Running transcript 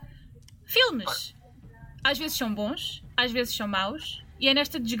Filmes, às vezes são bons, às vezes são maus, e é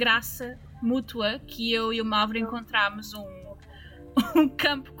nesta desgraça mútua que eu e o Mavro encontramos um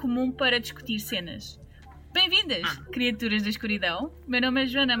campo comum para discutir cenas. Bem-vindas, criaturas da escuridão. Meu nome é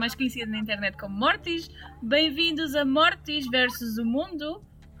Joana, mais conhecida na internet como Mortis. Bem-vindos a Mortis versus o Mundo.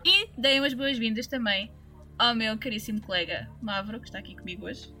 E deem umas boas-vindas também ao meu caríssimo colega Mavro, que está aqui comigo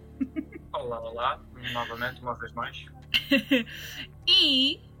hoje. Olá, novamente, uma vez mais.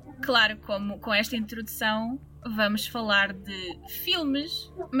 E, claro, como com esta introdução, vamos falar de filmes,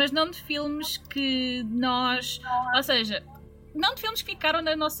 mas não de filmes que nós... Ou seja, não de filmes que ficaram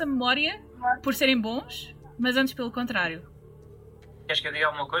na nossa memória por serem bons, mas antes pelo contrário. Queres que eu diga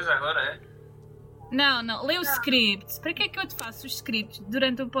alguma coisa agora, é? Não, lê o script. Para que é que eu te faço os scripts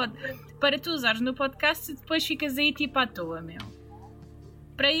durante o para tu usares no podcast e depois ficas aí tipo à toa, meu?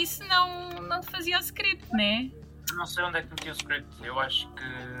 Para isso não te fazia o script, né? Não sei onde é que meti o script, eu acho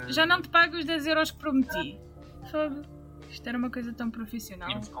que... Já não te pago os 10 euros que prometi. Fogo. Isto era uma coisa tão profissional.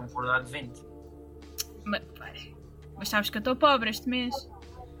 Tínhamos concordado de 20. Mas sabes que eu estou pobre este mês.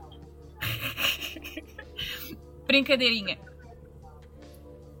 Brincadeirinha.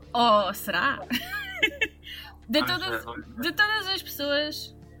 Oh, será? De todas as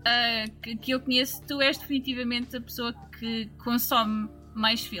pessoas que eu conheço, tu és definitivamente a pessoa que consome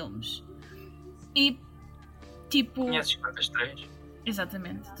mais filmes. E tipo... Conheces quantas três?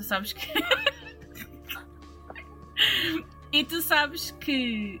 Exatamente, tu sabes que... E tu sabes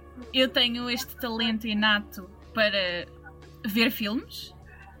que eu tenho este talento inato para ver filmes,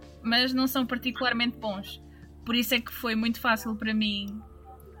 mas não são particularmente bons. Por isso é que foi muito fácil para mim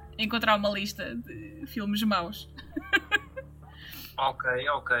encontrar uma lista de filmes maus. Ok,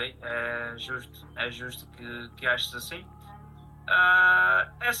 é justo que aches assim.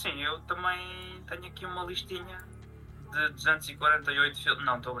 É assim, eu também tenho aqui uma listinha de 248 filmes.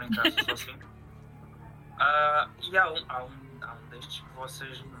 Não, estou a brincar, só 5. E há um destes que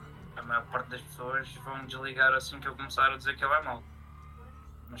vocês, a maior parte das pessoas, vão desligar assim que eu começar a dizer que ele é mau.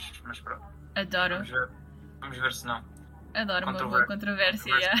 Mas pronto. Adoro. Vamos ver se não. Adoro uma boa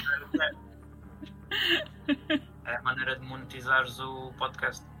controvérsia. É a maneira de monetizares o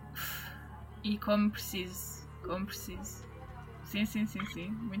podcast. E como preciso. Sim.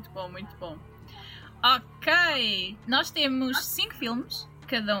 Muito bom. Ok. Nós temos 5 filmes,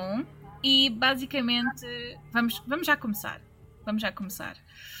 cada um. E basicamente... Vamos já começar.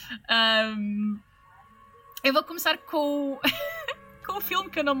 Eu vou começar com com o filme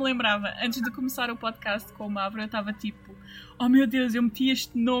que eu não me lembrava. Antes de começar o podcast com o Mavro, eu estava tipo... Oh meu Deus, eu meti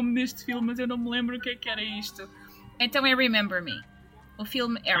este nome neste filme, mas eu não me lembro o que é que era isto. Então é Remember Me. O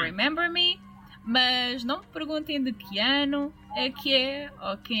filme é Remember Me, mas não me perguntem de que ano é que é,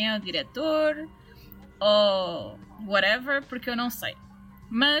 ou quem é o diretor, ou whatever, porque eu não sei.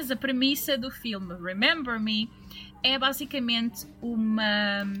 Mas a premissa do filme Remember Me é basicamente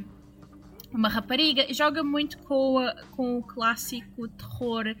uma rapariga, joga muito com o clássico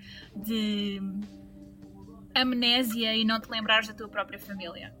terror de amnésia e não te lembrares da tua própria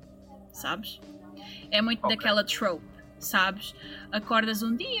família, sabes? É muito daquela trope, sabes? Acordas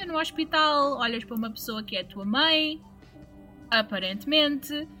um dia no hospital, olhas para uma pessoa que é a tua mãe,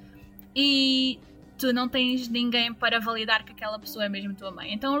 aparentemente, e tu não tens ninguém para validar que aquela pessoa é mesmo tua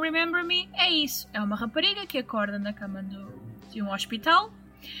mãe. Então Remember Me é isso, é uma rapariga que acorda na cama de um hospital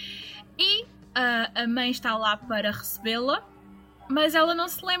e a mãe está lá para recebê-la, mas ela não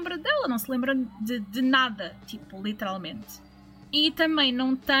se lembra dela, não se lembra de nada, tipo, literalmente. E também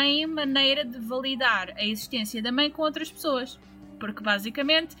não tem maneira de validar a existência da mãe com outras pessoas, porque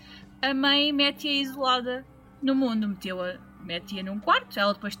basicamente a mãe mete-a isolada no mundo, mete-a num quarto,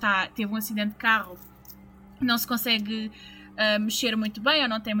 ela depois teve um acidente de carro, não se consegue mexer muito bem ou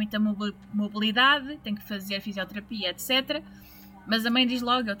não tem muita mobilidade, tem que fazer fisioterapia, etc. Mas a mãe diz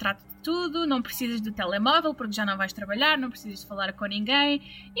logo, eu trato de tudo, não precisas do telemóvel porque já não vais trabalhar, não precisas de falar com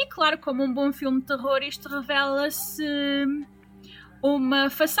ninguém. E claro, como um bom filme de terror, isto revela-se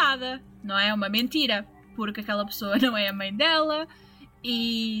uma façada, não é? Uma mentira, porque aquela pessoa não é a mãe dela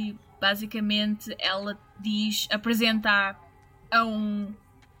e basicamente ela apresenta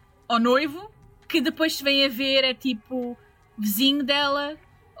ao noivo, que depois se vem a ver é tipo vizinho dela,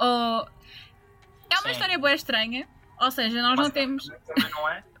 ou... É uma história boa estranha. Ou seja, nós não temos... Também não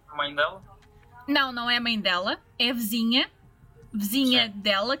é a mãe dela? Não é a mãe dela. É a vizinha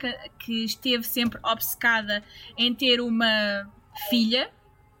dela, que esteve sempre obcecada em ter uma filha.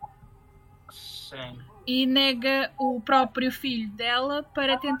 Sim. E nega o próprio filho dela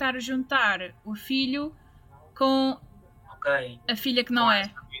para tentar juntar o filho com a filha que não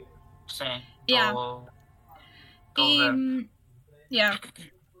é. Sim. Yeah. Yeah.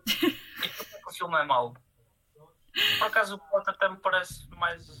 filme é mau. Por acaso o plot até me parece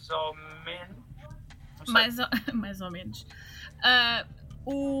mais ou menos. Não sei. Mais ou menos.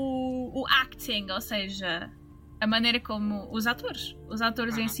 O acting, ou seja, a maneira como os atores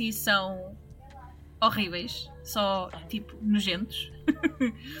em si são horríveis, só tipo nojentos.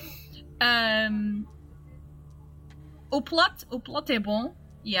 O plot é bom,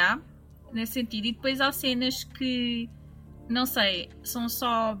 nesse sentido, e depois há cenas que, não sei, são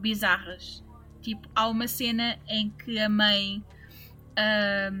só bizarras. Tipo, há uma cena em que a mãe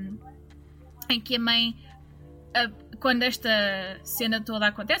quando esta cena toda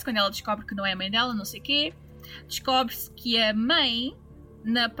acontece, quando ela descobre que não é a mãe dela, não sei o quê, descobre-se que a mãe,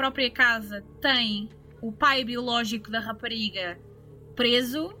 na própria casa, tem o pai biológico da rapariga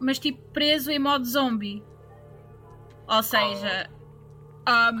preso, mas tipo preso em modo zombie. Ou seja,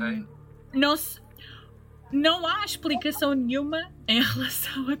 não há explicação nenhuma em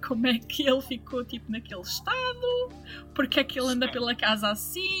relação a como é que ele ficou tipo naquele estado, porque é que ele anda pela casa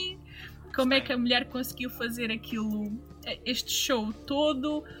assim, como é que a mulher conseguiu fazer aquilo, este show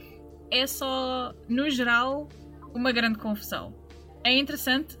todo. É só, no geral, uma grande confusão. É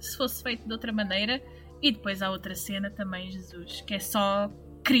interessante se fosse feito de outra maneira. E depois há outra cena também, Jesus, que é só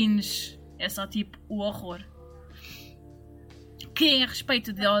cringe, é só tipo o horror. Que em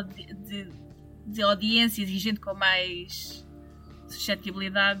respeito de audiências e gente com mais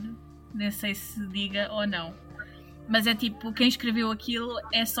suscetibilidade, nem sei se diga ou não. Mas é tipo, quem escreveu aquilo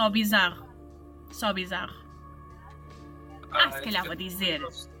é só bizarro. Só bizarro. Se calhar vou dizer.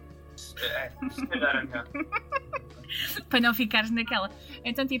 Se calhar é melhor. Para não ficares naquela.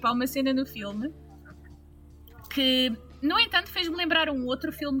 Então, tipo, há uma cena no filme que, no entanto, fez-me lembrar um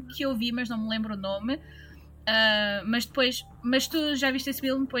outro filme que eu vi, mas não me lembro o nome. Mas tu já viste esse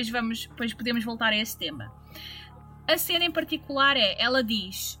filme, depois podemos voltar a esse tema. A cena em particular ela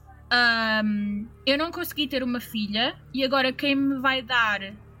diz: eu não consegui ter uma filha e agora quem me vai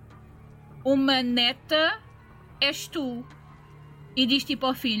dar uma neta és tu. E diz tipo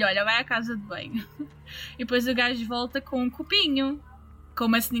ao filho: olha, vai à casa de banho. E depois o gajo volta com um copinho, com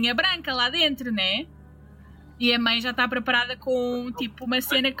uma ceninha branca lá dentro, né? E a mãe já está preparada com tipo uma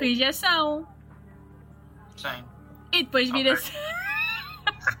cena com injeção. Sim. E depois vira-se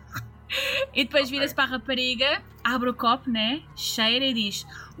e depois vira-se para a rapariga, abre o copo, né? Cheira e diz: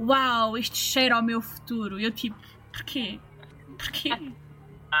 uau, isto cheira ao meu futuro. E eu tipo: porquê? Porquê?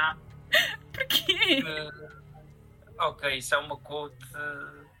 Porquê? Ok, isso é uma quote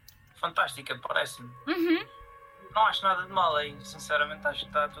fantástica, parece-me. Uhum. Não acho nada de mal aí, sinceramente acho que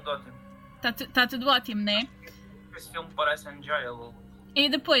está tudo ótimo. Está tudo ótimo, né? Esse filme parece enjoyable. E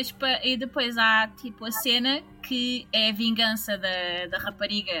depois há tipo a cena que é a vingança da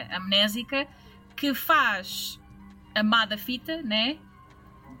rapariga amnésica que faz a má da fita, né?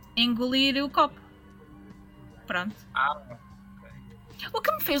 Engolir o copo. Pronto. O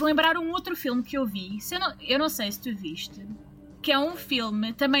que me fez lembrar um outro filme que eu vi, eu não sei se tu viste, que é um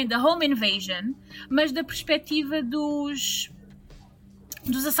filme também da Home Invasion, mas da perspectiva dos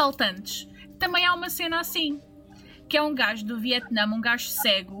assaltantes. Também há uma cena assim, que é um gajo do Vietnã, um gajo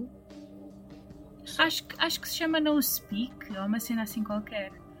cego. Acho que se chama No Speak, ou uma cena assim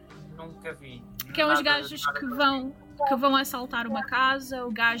qualquer. Nunca vi. Que é uns gajos que vão assaltar uma casa.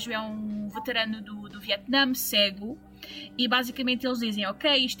 O gajo é um veterano do Vietnã, cego. E basicamente eles dizem: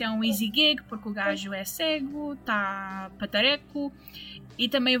 ok, isto é um easy gig, porque o gajo é cego, está patareco. E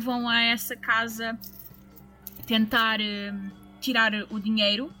também vão a essa casa tentar tirar o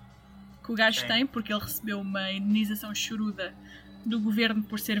dinheiro que o gajo tem, porque ele recebeu uma indenização choruda do governo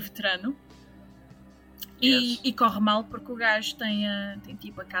por ser veterano. E corre mal porque o gajo tem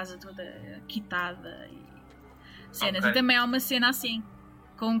tipo a casa toda quitada e cenas. E também há uma cena assim,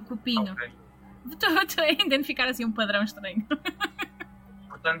 com um copinho. Estou a identificar assim um padrão estranho.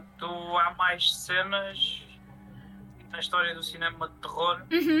 Portanto, há mais cenas na história do cinema de terror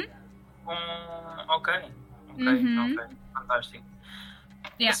com... Ok, fantástico.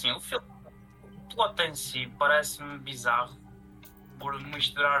 Assim, o filme, o plot em si parece-me bizarro por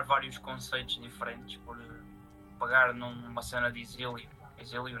misturar vários conceitos diferentes, por pegar numa cena de exílio, ou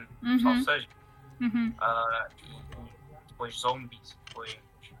seja, e depois zombies, depois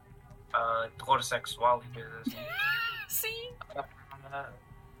terror sexual e coisas assim. Sim.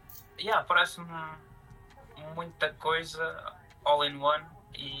 Parece-me muita coisa all in one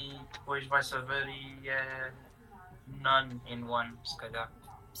e depois vai saber e é none in one, se calhar.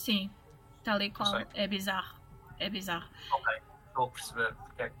 Sim, tal e qual. É bizarro. Ok, estou a perceber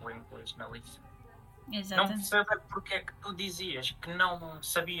porque é que o incluís na lista. Exato. Não percebo porque é que tu dizias que não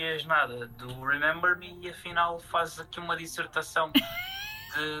sabias nada do Remember Me e afinal fazes aqui uma dissertação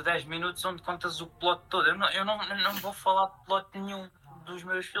de 10 minutos onde contas o plot todo. Eu não vou falar de plot nenhum dos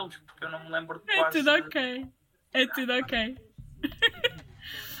meus filmes, porque eu não me lembro de É quase... tudo ok. É tudo ok.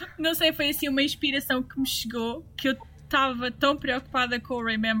 Não sei, foi assim uma inspiração que me chegou, que eu estava tão preocupada com o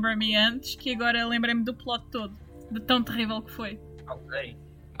Remember Me antes, que agora lembrei-me do plot todo, de tão terrível que foi. Ok,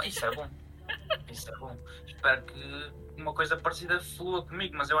 mas isso é bom. Isso é bom. Espero que uma coisa parecida flua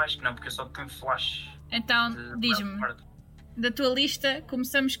comigo, mas eu acho que não, porque eu só tenho flash. Então, diz-me, da tua lista,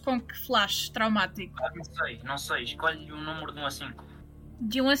 começamos com que flash traumático? Não sei. Escolhe um número de 1 a 5.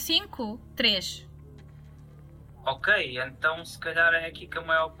 De 1 a 5, 3. Ok, então se calhar é aqui que a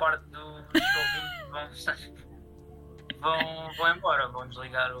maior parte dos ouvintes vão embora, vão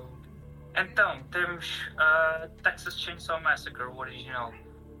desligar o... Então, temos Texas Chainsaw Massacre, o original.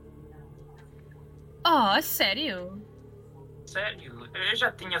 Oh, sério? Sério? Eu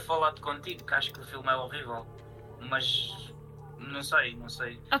já tinha falado contigo que acho que o filme é horrível, mas não sei.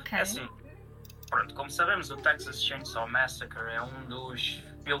 Ok. É assim, pronto, como sabemos, o Texas Chainsaw Massacre é um dos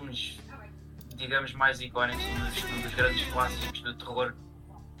filmes, digamos, mais icónicos, um dos grandes clássicos do terror,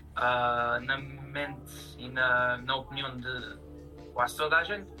 na mente e na opinião de quase toda a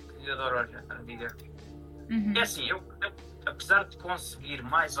gente que adora o diga. Uhum. É assim, eu, apesar de conseguir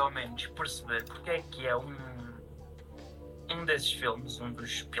mais ou menos perceber porque é que é um desses filmes, um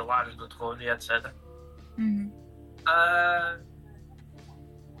dos pilares do terror e etc. Uhum.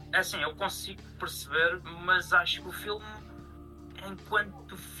 É assim, eu consigo perceber, mas acho que o filme,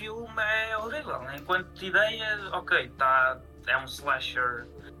 enquanto filme, é horrível. Enquanto ideia, ok, é um slasher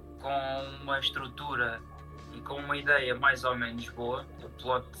com uma estrutura e com uma ideia mais ou menos boa. O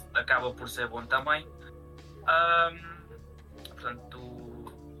plot acaba por ser bom também.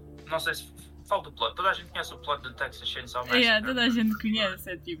 Portanto, não sei se falta o plot. Toda a gente conhece o plot do Texas Chainsaw Massacre. Toda a gente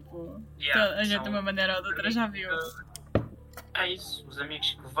conhece, é tipo... a gente de uma maneira ou de outra já viu. É isso, os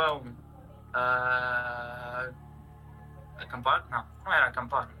amigos que vão acampar? Não era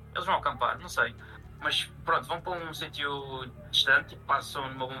acampar. Eles vão acampar, não sei. Mas pronto, vão para um sítio distante, passam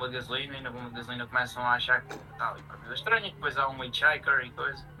numa bomba de gasolina e na bomba de gasolina começam a achar que está ali uma coisa estranha. E depois há um hitchhiker e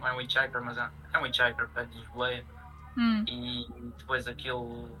coisa. Não é um hitchhiker, mas é um hitchhiker, pede-lhes boleia. E depois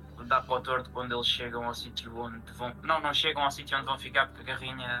aquilo dá para o torto quando eles chegam ao sítio onde vão... Não chegam ao sítio onde vão ficar porque a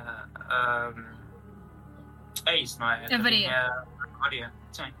carrinha... é isso, não é? Avaria.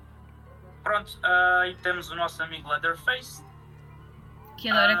 Sim. Pronto, e temos o nosso amigo Leatherface. Que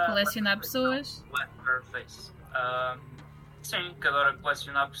adora colecionar pessoas. Leatherface. Sim, que adora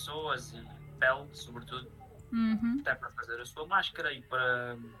colecionar pessoas e pele, sobretudo. Até para fazer a sua máscara e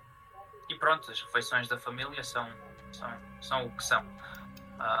para... E pronto, as refeições da família são o que são.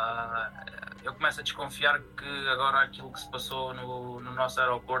 Eu começo a desconfiar que agora aquilo que se passou no nosso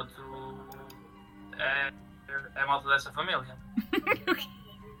aeroporto é malta dessa família.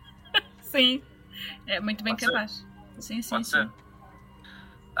 Sim, é muito bem Pode capaz. Sim. ser.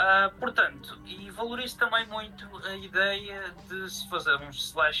 Portanto, e valorizo também muito a ideia de se fazer um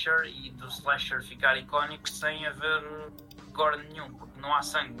slasher e do slasher ficar icónico sem haver gore nenhum, porque não há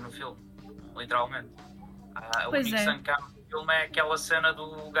sangue no filme, literalmente. O único sangue que há no filme é aquela cena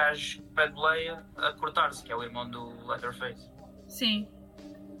do gajo que pede boleia a cortar-se, que é o irmão do Leatherface. Sim.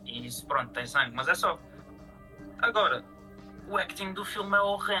 E isso, pronto, tem sangue, mas é só. Agora, o acting do filme é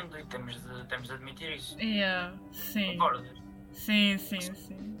horrendo e temos de admitir isso. Sim. Concordas? Sim.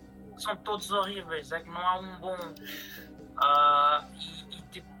 São todos horríveis, é que não há um bom. E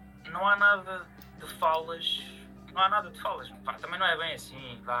tipo, não há nada de falas. Pá, também não é bem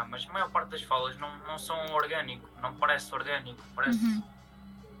assim, mas a maior parte das falas não são orgânico, não parece orgânico,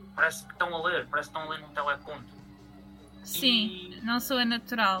 parece que estão a ler, num teleponto. Sim, não soa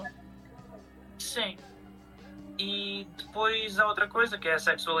natural. Sim. E depois há outra coisa que é a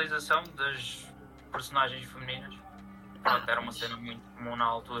sexualização das personagens femininas. Pronto, era uma cena muito comum na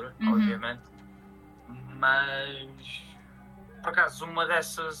altura, obviamente. Mas por acaso uma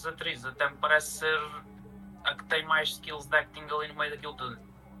dessas atrizes até me parece ser a que tem mais skills de acting ali no meio daquilo tudo.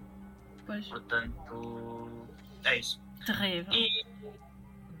 Pois. Portanto, é isso. Terrível. E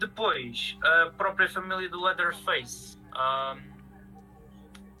depois, a própria família do Leatherface.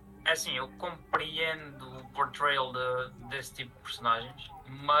 É assim, eu compreendo o portrayal desse tipo de personagens,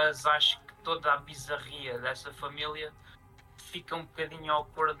 mas acho que toda a bizarria dessa família fica um bocadinho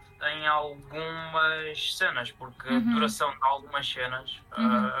awkward em algumas cenas, porque a duração de algumas cenas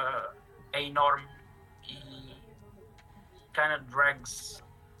é enorme e kind of drags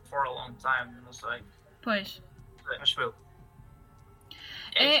for a long time, não sei. Pois. Acho eu.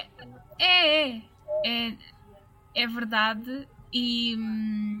 É verdade e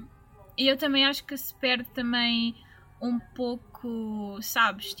eu também acho que se perde também um pouco,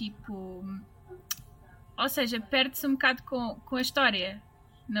 sabes, tipo... Ou seja, perde-se um bocado com a história,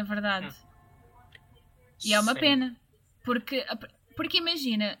 na verdade. E é uma pena. Porque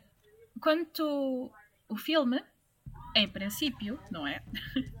imagina, quando o filme, em princípio, não é?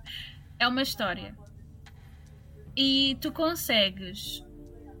 É uma história. E tu consegues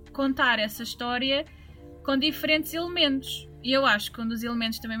contar essa história com diferentes elementos. E eu acho que um dos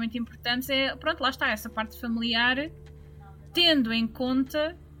elementos também muito importantes é, pronto, lá está, essa parte familiar, tendo em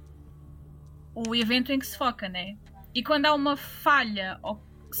conta o evento em que se foca, né? E quando há uma falha, ou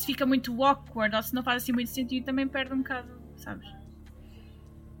se fica muito awkward, ou se não faz assim muito sentido, também perde um bocado, sabes?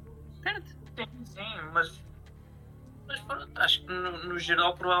 Perde. Sim, mas pronto, acho que no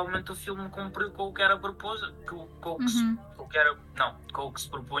geral provavelmente o filme cumpriu com o que era proposto, com o que se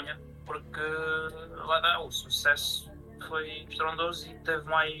propunha, porque lá dá, o sucesso foi estrondoso e teve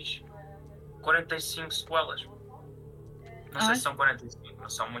mais 45 sequelas. Não sei se são 45, não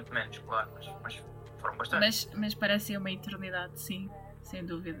são muito menos, claro, mas foram bastante. Mas parece uma eternidade, sim, sem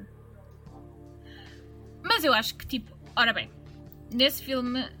dúvida. Mas eu acho que, tipo, ora bem, nesse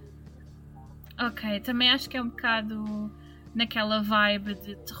filme, ok, também acho que é um bocado naquela vibe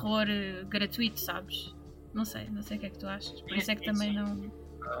de terror gratuito, sabes? Não sei o que é que tu achas, por isso é que também não...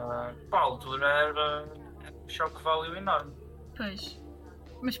 Para a altura era um choque value enorme. Pois,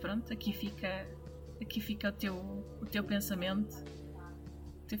 mas pronto, aqui fica o teu pensamento,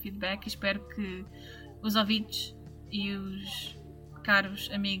 o teu feedback. Espero que os ouvintes e os caros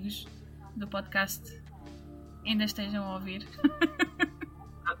amigos do podcast ainda estejam a ouvir.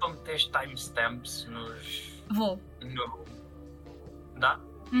 Dá para meter timestamps nos... Vou. Dá?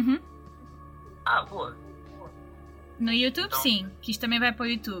 Uhum. Boa. No YouTube, então... sim, que isto também vai para o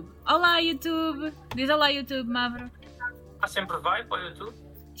YouTube. Olá, YouTube! Diz olá, YouTube, Mavro. Sempre vai para o YouTube?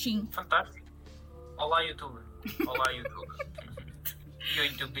 Sim. Fantástico. Olá, YouTube. Olá, YouTube.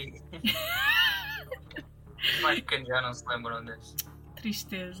 YouTube. Mais pequenos já não se lembram desse.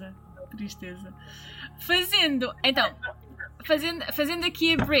 Tristeza. Fazendo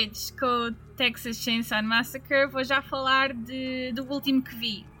aqui a bridge com o Texas Chainsaw Massacre, vou já falar do último que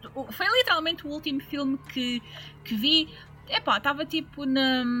vi. Foi literalmente o último filme que vi. Epá, estava tipo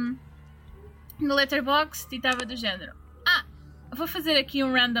no Letterboxd e estava do género. Vou fazer aqui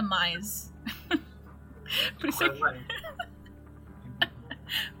um randomize. Por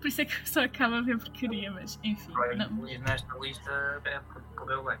isso é que só acaba a ver porcaria, mas enfim. Nesta lista é porque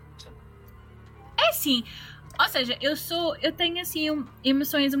correu bem. Sim. É assim, ou seja, eu tenho assim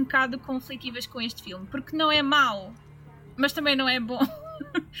emoções um bocado conflitivas com este filme, porque não é mau, mas também não é bom.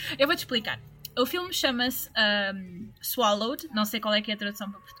 Eu vou-te explicar. O filme chama-se Swallowed, não sei qual é que é a tradução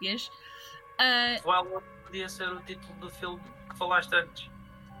para português. Swallowed podia ser o título do filme que falaste antes.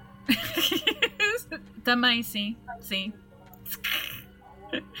 Também, sim.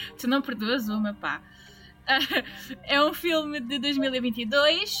 Tu não perdoas uma, pá. É um filme de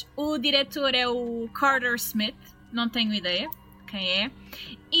 2022. O diretor é o Carter Smith. Não tenho ideia quem é.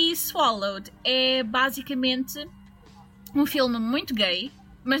 E Swallowed é basicamente um filme muito gay.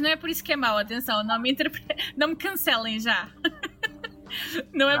 Mas não é por isso que é mau, atenção. Não me cancelem já.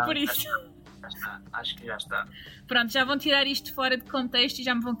 Não é por isso. Acho que já está. Pronto, já vão tirar isto fora de contexto e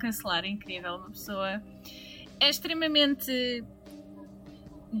já me vão cancelar. É incrível, uma pessoa é extremamente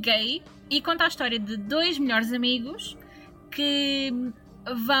gay e conta a história de dois melhores amigos que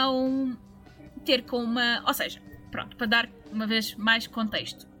vão ter com uma... Ou seja, pronto, para dar uma vez mais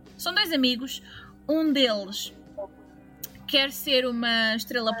contexto. São dois amigos, um deles quer ser uma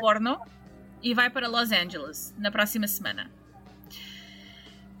estrela porno e vai para Los Angeles na próxima semana.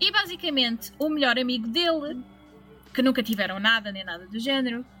 E basicamente o melhor amigo dele, que nunca tiveram nada nem nada do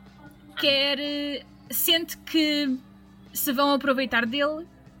género, sente que se vão aproveitar dele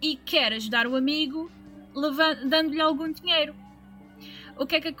e quer ajudar o amigo dando-lhe algum dinheiro. O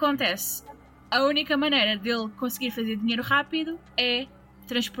que é que acontece? A única maneira dele conseguir fazer dinheiro rápido é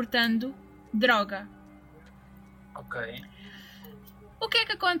transportando droga. Ok. O que é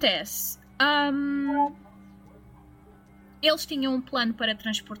que acontece? Eles tinham um plano para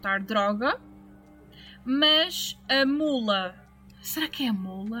transportar droga, mas a mula... Será que é a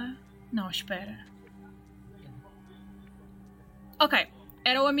mula? Não, espera. Ok,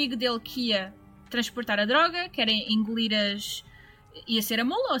 era o amigo dele que ia transportar a droga, que era engolir ia ser a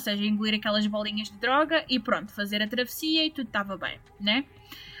mula, ou seja, engolir aquelas bolinhas de droga e pronto, fazer a travessia e tudo estava bem, né?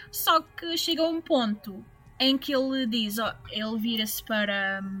 Só que chega um ponto em que ele diz, ele vira-se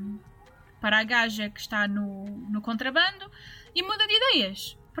para a gaja que está no contrabando e muda de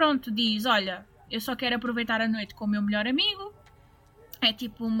ideias. Pronto, diz, olha, eu só quero aproveitar a noite com o meu melhor amigo, É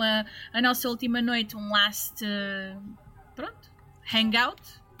tipo a nossa última noite, um last, hangout,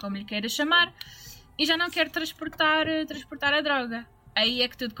 como lhe queira chamar, e já não quer transportar a droga. Aí é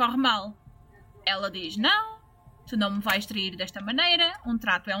que tudo corre mal. Ela diz, não, tu não me vais trair desta maneira, um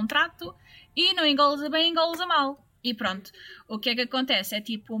trato é um trato, e não engoles a bem, engoles a mal. E pronto, o que é que acontece? É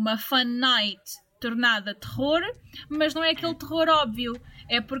tipo uma fun night tornada terror, mas não é aquele terror óbvio,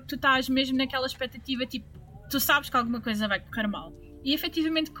 é porque tu estás mesmo naquela expectativa, tipo, tu sabes que alguma coisa vai correr mal. E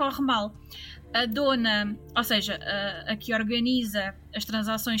efetivamente corre mal. A dona, ou seja, a que organiza as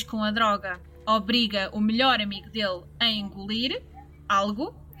transações com a droga, obriga o melhor amigo dele a engolir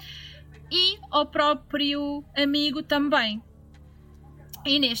algo, e ao próprio amigo também.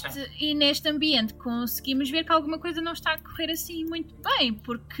 E neste ambiente conseguimos ver que alguma coisa não está a correr assim muito bem,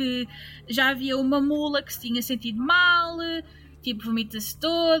 porque já havia uma mula que se tinha sentido mal, tipo, vomita-se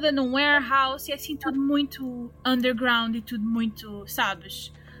toda num warehouse, e é assim tudo muito underground e tudo muito,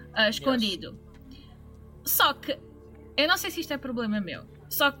 sabes, escondido. Só que, eu não sei se isto é problema meu,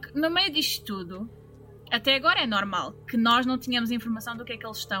 só que no meio disto tudo, até agora é normal que nós não tenhamos informação do que é que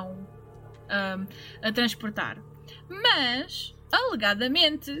eles estão a transportar. Mas,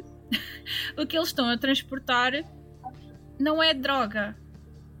 alegadamente, o que eles estão a transportar não é droga.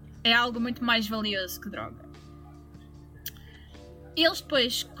 É algo muito mais valioso que droga. Eles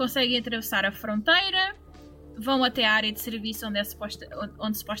depois conseguem atravessar a fronteira, vão até a área de serviço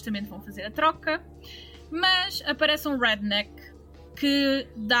onde supostamente vão fazer a troca, mas aparece um redneck que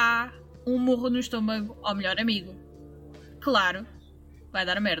dá um murro no estômago ao melhor amigo. Claro, vai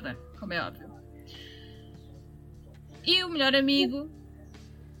dar merda, como é óbvio. E o melhor amigo,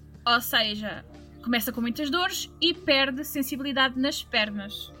 ou seja, começa com muitas dores e perde sensibilidade nas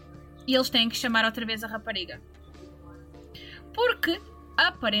pernas. E eles têm que chamar outra vez a rapariga. Porque,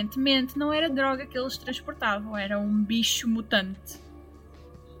 aparentemente, não era droga que eles transportavam, era um bicho mutante.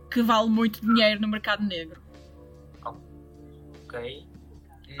 Que vale muito dinheiro no mercado negro. Ok.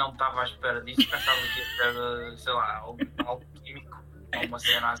 Não estava à espera disso, pensava que ia ser, sei lá, algo químico, ou uma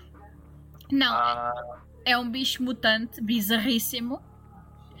cena assim. Não, é um bicho mutante, bizarríssimo.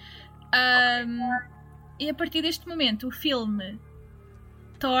 E a partir deste momento o filme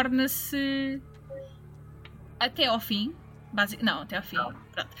torna-se até ao fim, não, até ao fim,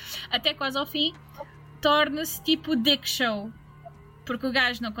 pronto, até quase ao fim, torna-se tipo Dick Show, porque o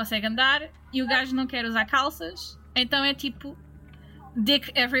gajo não consegue andar e o gajo não quer usar calças, então é tipo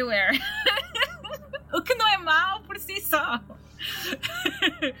Dick everywhere. O que não é mau por si só.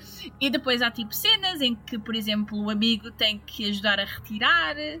 E depois há tipo cenas em que, por exemplo, o amigo tem que ajudar a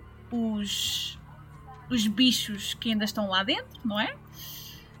retirar os bichos que ainda estão lá dentro, não é?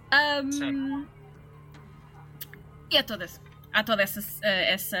 Sim. E há toda essa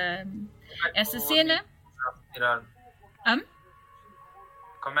cena.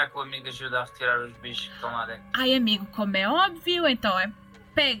 Como é que o amigo ajuda a retirar os bichos que estão lá dentro? Ai, amigo, como é óbvio, então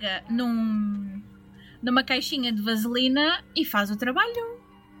pega numa caixinha de vaselina e faz o trabalho.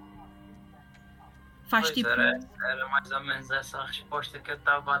 Faz pois tipo... Era mais ou menos essa a resposta que eu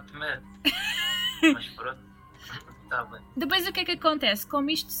estava a temer. Mas pronto, está bem. Depois o que é que acontece?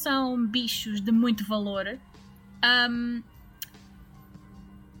 Como isto são bichos de muito valor,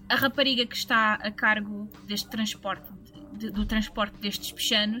 a rapariga que está a cargo deste transporte, do transporte destes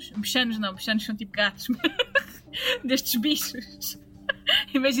bichanos são tipo gatos, destes bichos,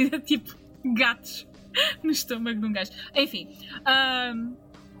 imagina tipo gatos no estômago de um gajo, enfim,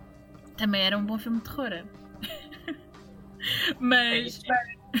 também era um bom filme de terror, mas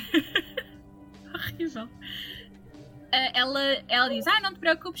horrível. Ela diz, não te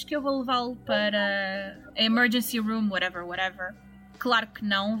preocupes que eu vou levá-lo para a emergency room, whatever. Claro que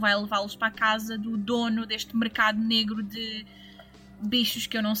não, vai levá-los para a casa do dono deste mercado negro de bichos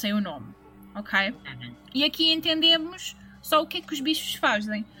que eu não sei o nome, ok? E aqui entendemos só o que é que os bichos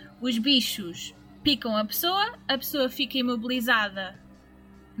fazem. Os bichos picam a pessoa fica imobilizada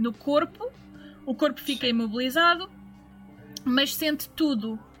no corpo, o corpo fica imobilizado, mas sente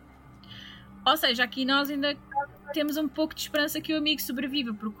tudo. Ou seja, aqui nós ainda temos um pouco de esperança que o amigo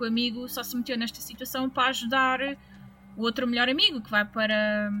sobreviva, porque o amigo só se meteu nesta situação para ajudar o outro melhor amigo que vai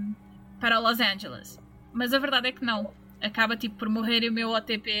para Los Angeles. Mas a verdade é que não. Acaba tipo por morrer e o meu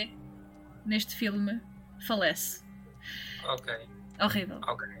OTP neste filme falece. Ok. Horrível.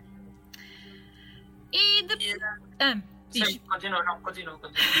 Ok. E depois... Sim, continua.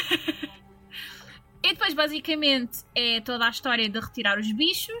 E depois basicamente é toda a história de retirar os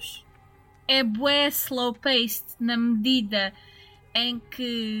bichos. É bué slow-paced na medida em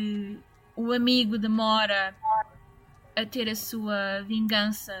que o amigo demora a ter a sua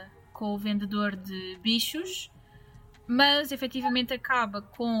vingança com o vendedor de bichos, mas efetivamente acaba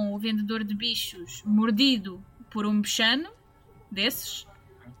com o vendedor de bichos mordido por um bichano desses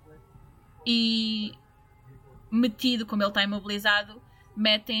e metido, como ele está imobilizado,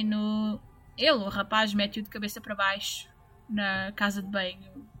 metem-no. O rapaz, mete-o de cabeça para baixo na casa de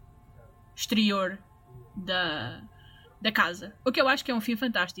banho exterior da casa. O que eu acho que é um fim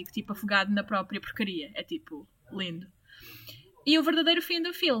fantástico, tipo, afogado na própria porcaria. É tipo, lindo. E o verdadeiro fim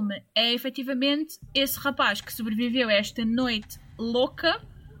do filme é efetivamente esse rapaz que sobreviveu a esta noite louca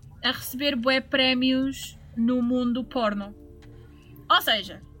a receber bué prémios no mundo porno. Ou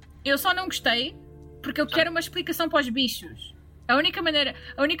seja, eu só não gostei porque eu quero uma explicação para os bichos. A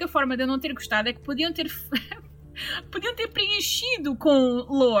única forma de eu não ter gostado é que podiam ter preenchido com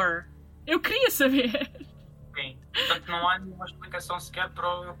lore. Eu queria saber. Sim. Portanto, não há nenhuma explicação sequer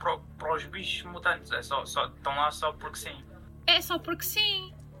para os bichos mutantes. É só estão lá só porque sim. É só porque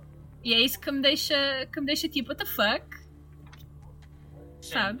sim. E é isso que me deixa tipo, what the fuck?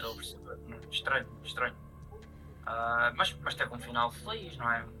 Sim, sabes? Estou a perceber. Estranho. Mas teve um final feliz, não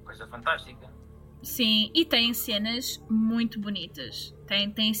é? Uma coisa fantástica. Sim, e tem cenas muito bonitas.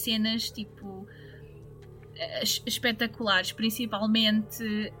 Tem cenas tipo espetaculares,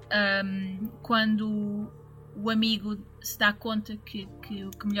 principalmente quando o amigo se dá conta que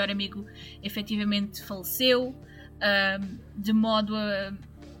o melhor amigo efetivamente faleceu, de modo a,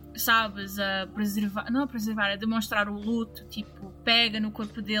 sabes, a preservar, não a preservar, a demonstrar o luto, tipo, pega no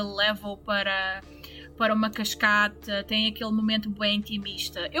corpo dele, leva-o para uma cascata, tem aquele momento bem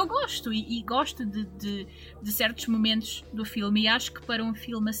intimista. Eu gosto e gosto de certos momentos do filme, e acho que para um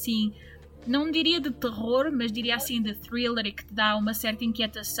filme assim, não diria de terror, mas diria assim de thriller e que te dá uma certa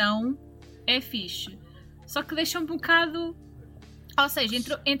inquietação, é fixe. Só que deixa um bocado... Ou seja,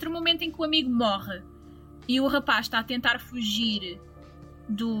 entre o momento em que o amigo morre e o rapaz está a tentar fugir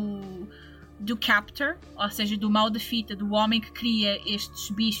do captor, ou seja, do mal da fita, do homem que cria estes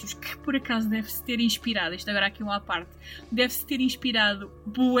bichos, que por acaso deve-se ter inspirado, isto agora aqui uma à parte, deve-se ter inspirado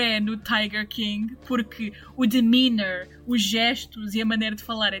bué no Tiger King, porque o demeanor, os gestos e a maneira de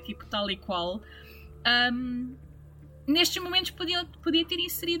falar é tipo tal e qual. Nestes momentos podia ter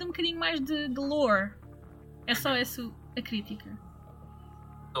inserido um bocadinho mais de lore. É só essa a crítica.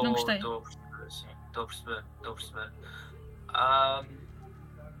 Não gostei. Estou a perceber.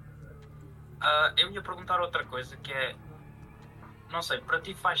 Eu ia perguntar outra coisa, que é, não sei, para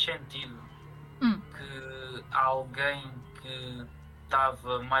ti faz sentido que alguém que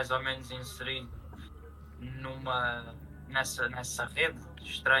estava mais ou menos inserido nessa rede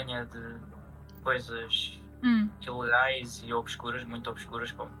estranha de coisas ilegais e obscuras, muito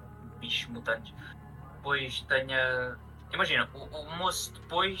obscuras, como bichos mutantes, depois tenha... Imagina, o moço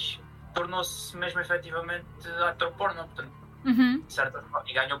depois tornou-se mesmo efetivamente ator porno, portanto, de certa forma,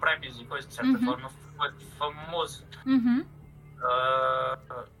 e ganhou prémios e coisas, de certa forma foi famoso.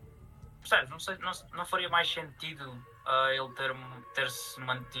 Percebes? Não sei, não faria mais sentido ele ter-se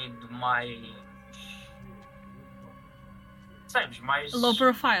mantido mais... Percebes? Mais... Low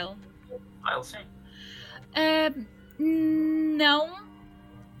profile. Sim. Não,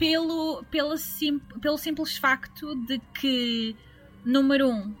 pelo simples facto de que, número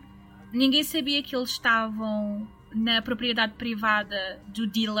 1, ninguém sabia que eles estavam na propriedade privada do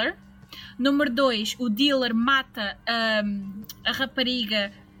dealer. Número 2, o dealer mata a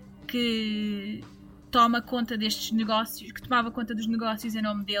rapariga que toma conta destes negócios, que tomava conta dos negócios em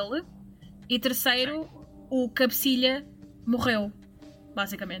nome dele. E terceiro, o cabecilha morreu,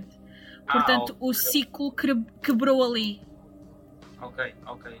 basicamente. Portanto, o ciclo quebrou ali. Ok.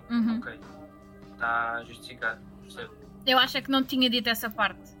 Está justificado, percebo. Eu acho é que não tinha dito essa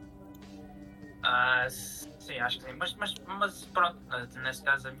parte. Sim, acho que sim. Mas pronto, nesse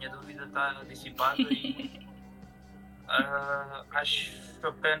caso a minha dúvida está dissipada e acho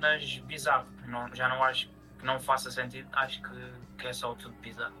apenas bizarro. Já não acho que não faça sentido, acho que é só tudo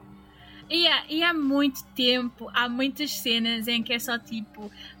bizarro. E há muito tempo, há muitas cenas em que é só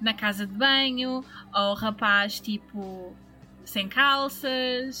tipo na casa de banho, ou o rapaz tipo sem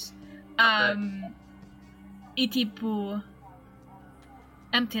calças, e tipo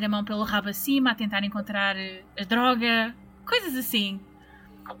a meter a mão pelo rabo acima, a tentar encontrar a droga, coisas assim.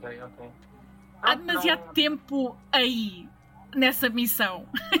 Ok. Há demasiado tempo aí nessa missão.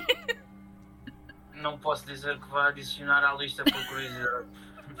 Não posso dizer que vá adicionar à lista por curiosidade.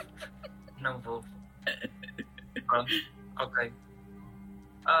 Não vou. Pronto, ok.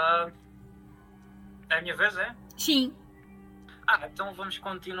 É a minha vez, é? Sim. Então vamos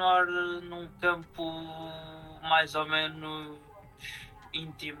continuar num campo mais ou menos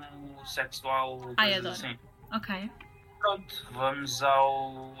íntimo, sexual, coisas Adoro. assim. Ok. Pronto, vamos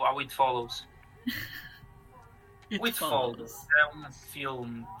ao It Follows. It Follows é um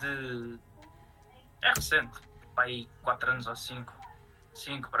filme de... É recente, para aí 4 anos ou 5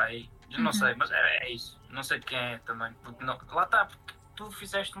 para aí, não sei, mas é isso, não sei de quem é também, porque não... lá está, porque tu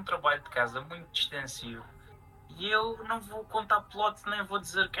fizeste um trabalho de casa muito extensivo e eu não vou contar plot, nem vou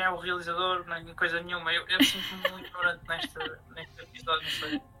dizer quem é o realizador, nem coisa nenhuma, eu sinto-me muito ignorante neste episódio, não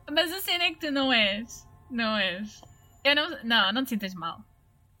sei. Mas a cena é que tu não és. Eu não te sintas mal.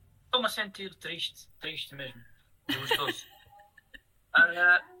 Estou-me a sentir triste mesmo, gostoso.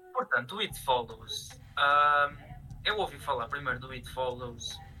 Portanto, o It Follows. Eu ouvi falar primeiro do It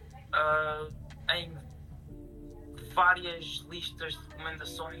Follows em várias listas de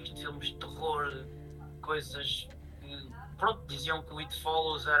recomendações de filmes de terror, coisas que, pronto, diziam que o It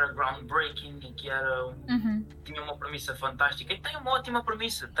Follows era groundbreaking e que era tinha uma premissa fantástica. E tem uma ótima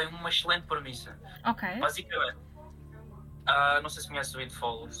premissa, tem uma excelente premissa. Ok. Basicamente, não sei se conhece o It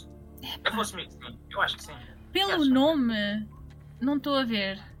Follows. Eu vou assumir que sim, eu acho que sim. Pelo nome, não estou a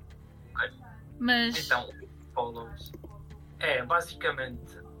ver. Okay. Mas... Então, o It Follows é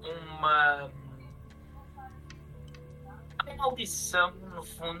basicamente uma maldição, no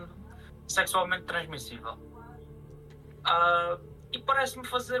fundo, sexualmente transmissível. E parece-me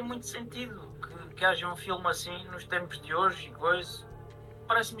fazer muito sentido que haja um filme assim nos tempos de hoje e coisa.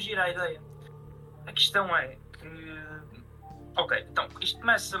 Parece-me gira a ideia. A questão é que... Ok, então, isto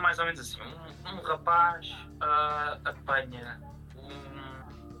começa mais ou menos assim. Um rapaz apanha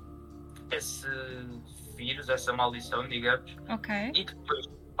esse vírus, essa maldição, digamos, e depois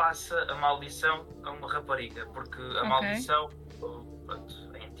passa a maldição a uma rapariga, porque a maldição, ou,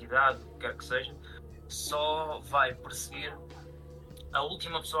 pronto, a entidade, o que quer que seja, só vai perseguir a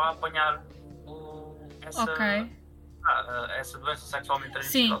última pessoa a apanhar essa doença sexualmente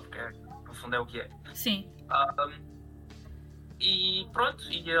transmissível, porque no fundo é o que é. Sim. E pronto,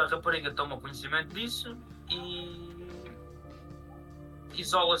 e a rapariga toma conhecimento disso e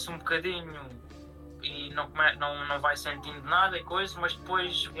isola-se um bocadinho e não vai sentindo nada e coisa, mas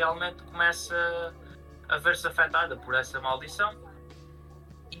depois realmente começa a ver-se afetada por essa maldição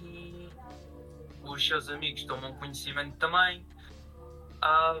e os seus amigos tomam conhecimento também,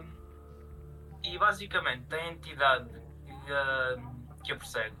 e basicamente a entidade que a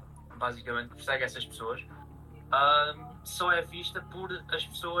persegue, essas pessoas, só é vista por as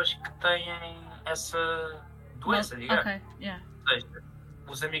pessoas que têm essa doença, digamos. Ou seja,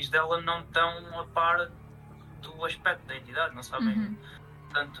 os amigos dela não estão a par do aspecto da entidade, não sabem.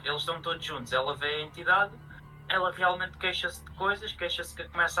 Portanto, eles estão todos juntos. Ela vê a entidade, ela realmente queixa-se de coisas, queixa-se que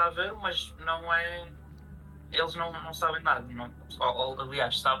começa a ver, mas não é. Eles não sabem nada.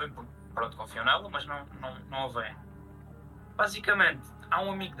 Aliás, sabem porque, pronto, confiam nela, mas não a veem. Basicamente, há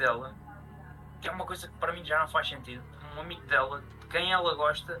um amigo dela, que é uma coisa que para mim já não faz sentido. Um amigo dela, de quem ela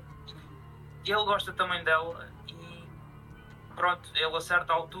gosta, e ele gosta também dela, e pronto, ele a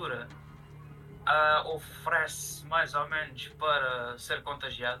certa altura oferece mais ou menos para ser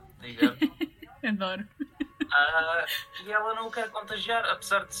contagiado, digamos. Adoro. E ela não o quer contagiar,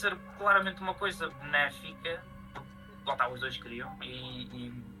 apesar de ser claramente uma coisa benéfica, lá está, os dois queriam,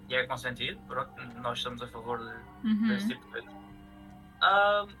 e é consentido, pronto, nós estamos a favor desse tipo de coisa.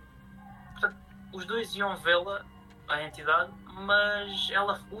 Portanto, os dois iam vê-la, a entidade, mas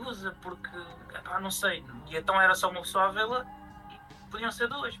ela recusa porque, não sei, e então era só uma pessoa a vê-la e podiam ser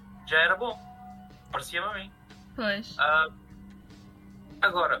duas, já era bom, parecia-me a mim. Pois.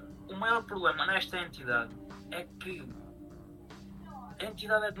 Agora, o maior problema nesta entidade é que a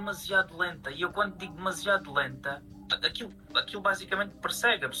entidade é demasiado lenta, e eu quando digo demasiado lenta, aquilo basicamente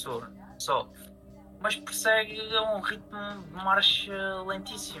persegue a pessoa, só, mas persegue a um ritmo de marcha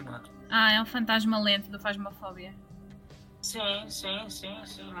lentíssima. É um fantasma lento do Phasmophobia. Sim,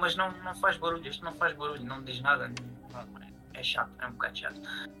 mas não faz barulho, isto não faz barulho, não diz nada, é chato, é um bocado chato.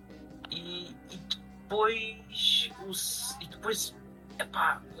 E depois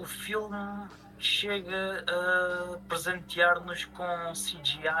o filme chega a presentear-nos com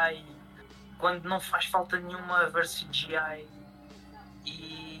CGI quando não faz falta nenhuma a ver CGI,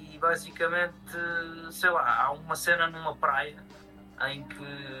 e basicamente, sei lá, há uma cena numa praia em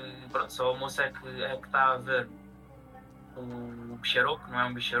que, pronto, só a moça é que está a ver o bicharoco, não é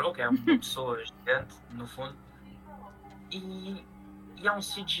um bicharoco, é uma pessoa gigante, no fundo, e há um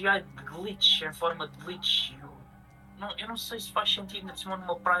CGI de glitch, em forma de glitch. Eu não sei se faz sentido, ainda por cima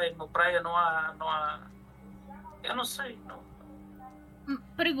numa praia não há... Eu não sei, não.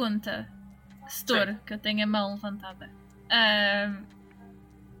 Pergunta, Setor, que eu tenho a mão levantada.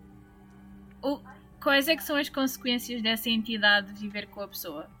 Quais é que são as consequências dessa entidade viver com a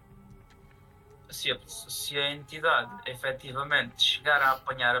pessoa? Se a entidade efetivamente chegar a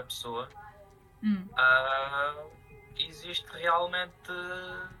apanhar a pessoa, existe realmente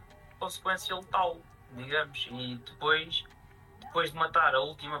consequência letal, digamos, e depois de matar a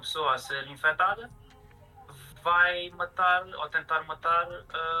última pessoa a ser infectada, vai matar ou tentar matar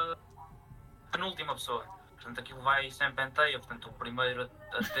a penúltima pessoa. Portanto, aquilo vai sempre em teia. Portanto, o primeiro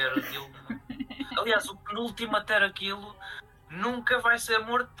a ter aquilo. Aliás, o penúltimo a ter aquilo nunca vai ser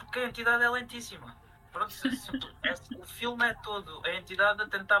morto porque a entidade é lentíssima. Pronto, o filme é todo a entidade a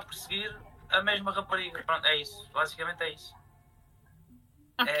tentar perseguir a mesma rapariga. Pronto, é isso. Basicamente é isso.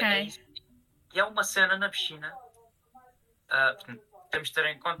 Ok. É isso. E há uma cena na piscina. Portanto, temos de ter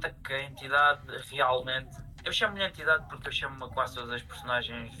em conta que a entidade realmente. Eu chamo-lhe entidade porque eu chamo-me a quase todas as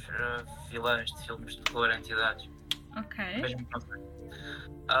personagens vilãs de filmes de terror entidades. Ok. Mesmo que não seja.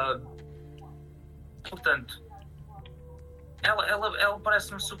 Portanto, ela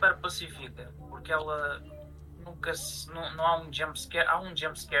parece-me super pacífica porque ela nunca não há um jumpscare. Há um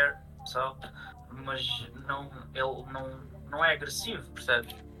jumpscare só, mas ele não é agressivo,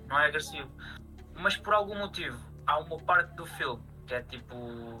 percebes? Não é agressivo. Mas por algum motivo há uma parte do filme que é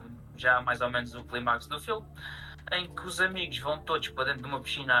tipo já mais ou menos o clímax do filme, em que os amigos vão todos para dentro de uma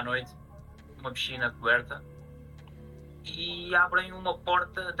piscina à noite, uma piscina coberta, e abrem uma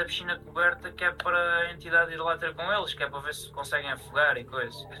porta da piscina coberta que é para a entidade ir lá ter com eles, que é para ver se conseguem afogar e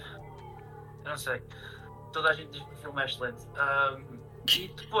coisas. Eu não sei. Toda a gente diz que o filme é excelente. E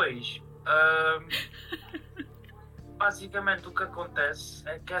depois, basicamente o que acontece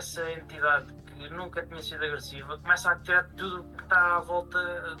é que essa entidade que nunca tinha sido agressiva começa a tirar tudo que está à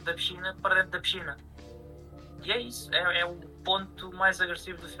volta da piscina para dentro da piscina. E é isso, é o ponto mais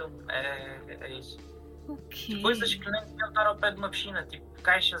agressivo do filme. É isso. Okay. Coisas que nem deviam estar ao pé de uma piscina, tipo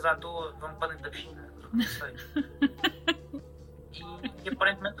caixas à toa vão para dentro da piscina. Não sei. E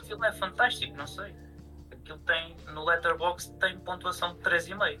aparentemente o filme é fantástico, não sei. Aquilo tem, no Letterboxd tem pontuação de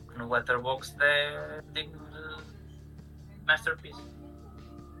 3,5, que no Letterboxd é digno de masterpiece.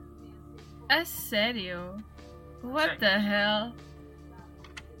 A sério? What Sim. the hell?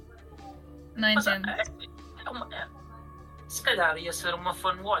 Não Mas entendo. se calhar ia ser uma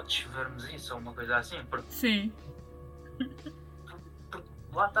fun watch vermos isso ou uma coisa assim, porque Sim.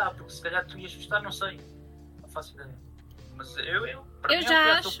 lá está, porque se calhar tu ias gostar, não sei. Não faço ideia. Mas para Eu mim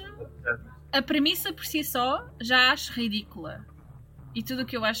já acho. A premissa por si só já acho ridícula. E tudo o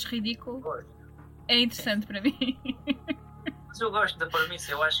que eu acho ridículo é interessante para mim. Mas eu gosto da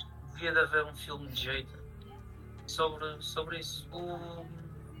premissa, eu acho que devia de haver um filme de jeito sobre isso.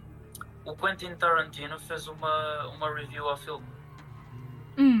 O Quentin Tarantino fez uma review ao filme.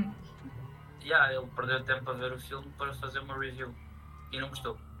 Ele perdeu tempo a ver o filme para fazer uma review e não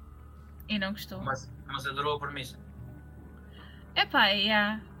gostou. Mas adorou a premissa. Epá,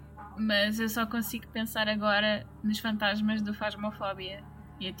 mas eu só consigo pensar agora nos fantasmas do Phasmophobia.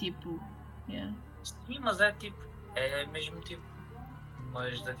 E é tipo. Sim, mas é mesmo tipo,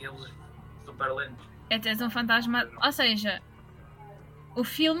 mas daqueles super lentos. É tens um fantasma. Ou seja, o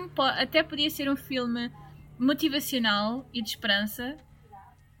filme até podia ser um filme motivacional e de esperança,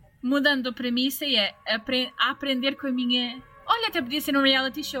 mudando a premissa e a aprender com a minha. Olha, até podia ser um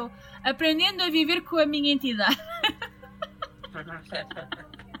reality show. Aprendendo a viver com a minha entidade.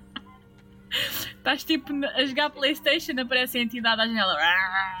 Estás tipo a jogar PlayStation, aparece a entidade à janela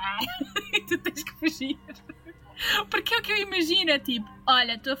e tu tens que fugir. Porque é o que eu imagino, é tipo,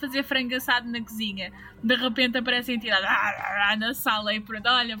 olha, estou a fazer frango assado na cozinha, de repente aparece a entidade na sala e pronto,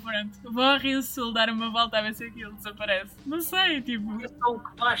 olha, pronto, vou ao Rio Sul dar uma volta a ver se aquilo desaparece. Não sei, tipo. É só o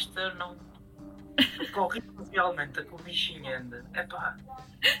que basta, não. Corre realmente a que o bichinho anda. Epá,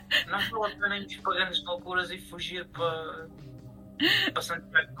 não vale a pena irmos pagando as loucuras e fugir para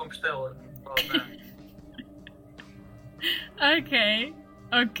Santiago de Compostela. Ok.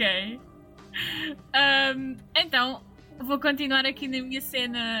 Então, vou continuar aqui na minha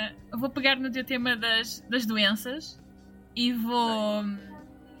cena. Vou pegar no teu tema das doenças e vou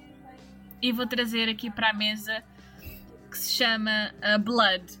trazer aqui para a mesa que se chama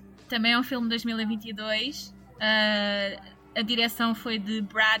Blood. Também é um filme de 2022. A direção foi de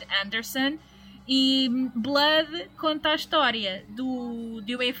Brad Anderson. E Blood conta a história de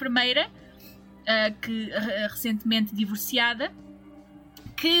uma enfermeira que recentemente divorciada,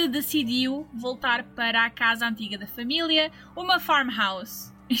 que decidiu voltar para a casa antiga da família, uma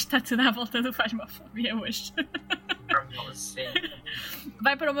farmhouse. Isto está tudo à volta do Phasmophobia hoje. Sim.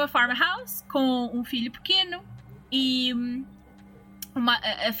 Vai para uma farmhouse com um filho pequeno e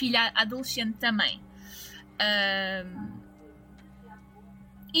a filha adolescente também.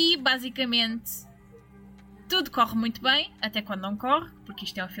 E basicamente tudo corre muito bem, até quando não corre, porque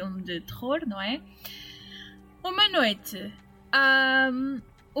isto é um filme de terror, não é? Uma noite,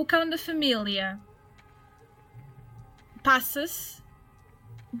 o cão da família passa-se,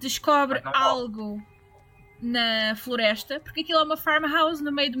 descobre algo na floresta, porque aquilo é uma farmhouse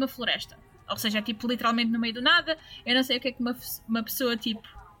no meio de uma floresta. Ou seja, é tipo literalmente no meio do nada. Eu não sei o que é que uma pessoa tipo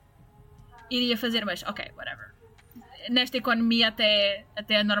iria fazer, mas ok, whatever. Nesta economia até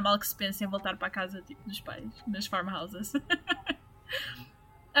é normal que se pense em voltar para a casa tipo, dos pais, nas farmhouses.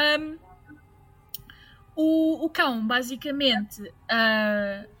 O cão basicamente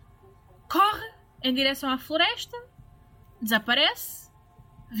corre em direção à floresta, desaparece,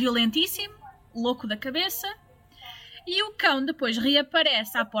 violentíssimo, louco da cabeça, e o cão depois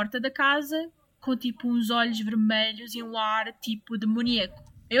reaparece à porta da casa com tipo uns olhos vermelhos e um ar tipo demoníaco.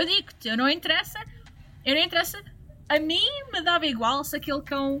 Eu digo-te, eu não interessa, a mim me dava igual se aquele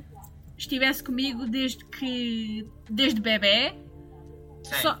cão estivesse comigo desde bebê.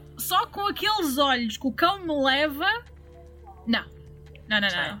 Só com aqueles olhos que o cão me leva. Não.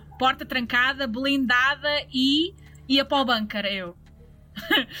 Porta trancada, blindada e ia para o bunker eu.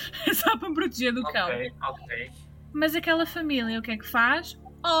 Só para me proteger do cão. Ok. Mas aquela família, o que é que faz?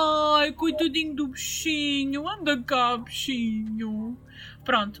 Ai, coitadinho do bichinho, anda cá, bichinho.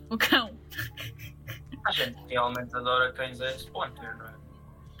 Pronto, o cão. A gente realmente adora cães a esse ponto, não é?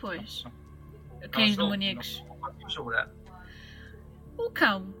 Pois. Cães demoníacos. Não julgar. O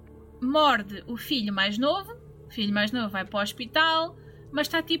cão morde o filho mais novo vai para o hospital, mas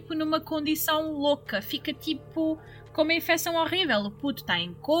está tipo numa condição louca, fica tipo com uma infecção horrível. O puto está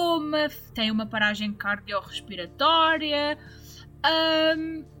em coma, tem uma paragem cardiorrespiratória,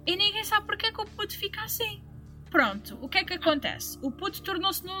 e ninguém sabe porque é que o puto fica assim. Pronto, o que é que acontece? O puto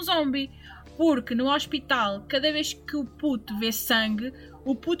tornou-se num zombie, porque no hospital, cada vez que o puto vê sangue,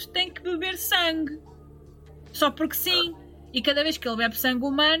 o puto tem que beber sangue. Só porque sim. E cada vez que ele bebe sangue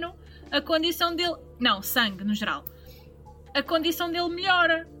humano, a condição dele... Não, sangue no geral. A condição dele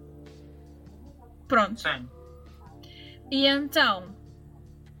melhora. Pronto. Sim. E então,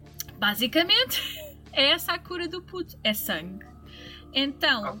 basicamente, é essa a cura do puto. É sangue.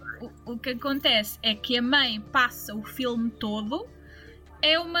 Então, o que acontece é que a mãe passa o filme todo.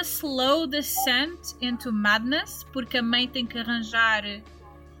 É uma slow descent into madness, porque a mãe tem que arranjar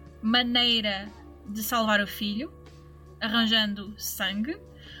maneira de salvar o filho, arranjando sangue.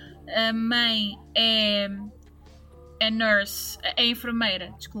 A mãe é nurse, é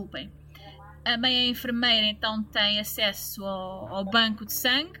enfermeira, desculpem. A mãe é enfermeira, então tem acesso ao banco de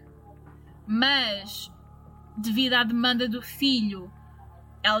sangue, mas devido à demanda do filho,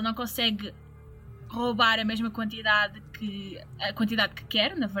 ela não consegue roubar a mesma quantidade que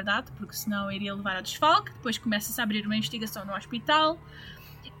quer, na verdade, porque senão iria levar a desfalque. Depois começa-se a abrir uma investigação no hospital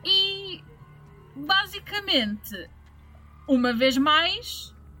e basicamente, uma vez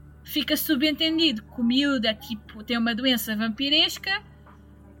mais, fica subentendido que o miúdo é tipo, tem uma doença vampiresca,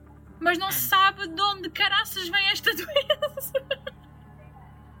 mas não se sabe de onde caraças vem esta doença.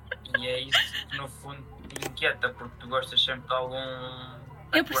 E é isso que no fundo te inquieta, porque tu gostas sempre de algum...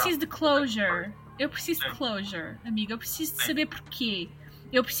 Eu preciso de closure. Amiga. Eu preciso de saber porquê.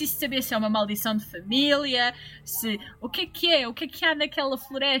 Eu preciso de saber se é uma maldição de família, o que é, o que é que há naquela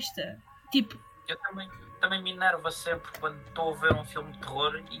floresta. Tipo... Eu também me enerva sempre quando estou a ver um filme de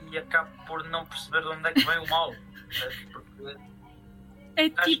terror e acabo por não perceber de onde é que vem o mal. Porque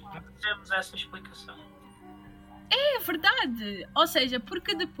acho que temos essa explicação. É verdade. Ou seja,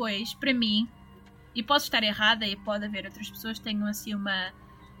 porque depois, para mim, e posso estar errada e pode haver outras pessoas que tenham assim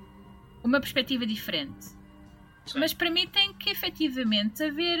uma perspectiva diferente. Sim. Mas para mim tem que efetivamente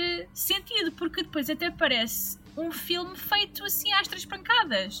haver sentido, porque depois até parece um filme feito assim às três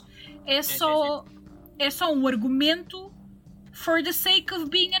pancadas. É só um argumento for the sake of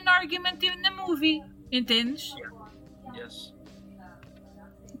being an argument in a movie. Entendes? Yes.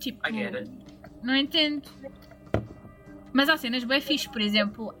 Tipo, I get it. Não entendo. Mas há cenas bem fixe, por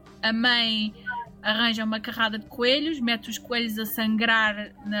exemplo, a mãe arranja uma carrada de coelhos, mete os coelhos a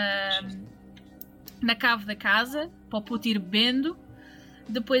sangrar na cave da casa para o puto ir bebendo.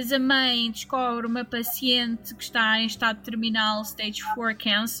 Depois a mãe descobre uma paciente que está em estado terminal stage 4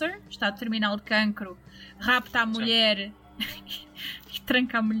 cancer, estado terminal de cancro, rapta a mulher e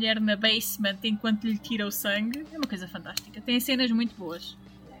tranca a mulher na basement enquanto lhe tira o sangue. É uma coisa fantástica, tem cenas muito boas.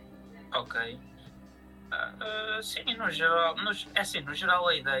 Ok. Sim, no geral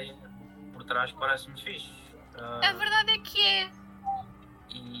a ideia por trás parece-me fixe. A verdade é que é.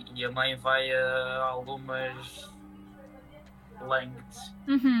 E a mãe vai a algumas lengths,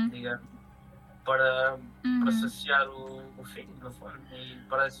 digamos, para saciar o filho, no fundo. E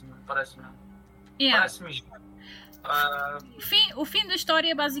parece-me o fim da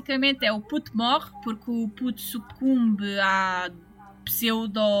história basicamente é o puto morre porque o puto sucumbe à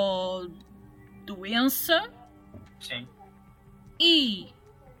pseudo doença Sim. E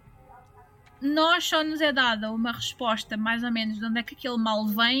nós só nos é dada uma resposta mais ou menos de onde é que aquele mal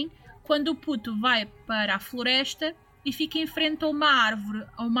vem quando o puto vai para a floresta e fica em frente a uma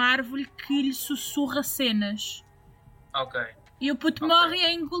árvore que lhe sussurra cenas. Ok. E o puto morre e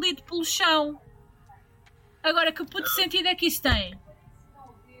é engolido pelo chão. Agora, que puto sentido é que isso tem?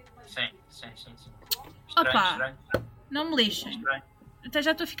 Sim. Estranho, Opa, estranho. não me lixem. Estranho. Até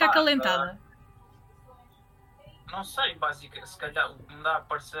já estou a ficar acalentada. Não sei, basicamente, se calhar o que me dá a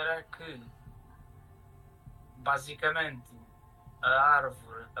parecer é que basicamente a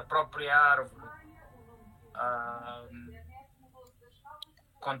própria árvore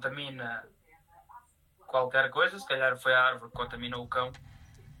contamina qualquer coisa, se calhar foi a árvore que contaminou o cão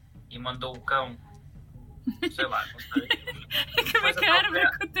e mandou o cão, sei lá, não sei. Como é que a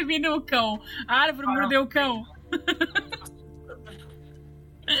árvore contamina o cão? A árvore mordeu o cão.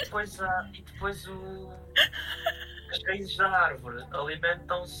 E depois as raízes da árvore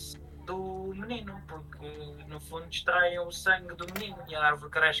alimentam-se do menino, porque no fundo distraem o sangue do menino e a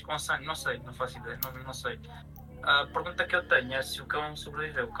árvore cresce com sangue. Não sei, não faço ideia, não sei. A pergunta que eu tenho é se o cão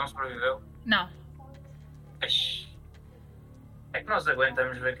sobreviveu. O cão sobreviveu? Não. É que nós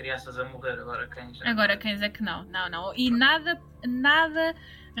aguentamos ver crianças a morrer, agora cães. Agora cães é que não. Não. E nada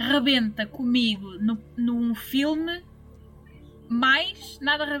rebenta comigo num filme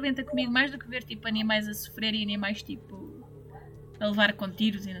nada rebenta comigo mais do que ver tipo animais a sofrer e animais tipo a levar com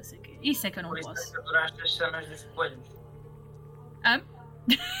tiros e não sei o quê. Isso é que eu não posso. Por isso é que adoraste as cenas dos coelhos.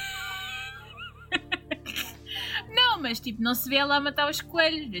 Não, mas tipo, não se vê lá matar os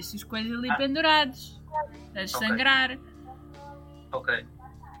coelhos. Vê-se os coelhos ali pendurados a sangrar. Ok.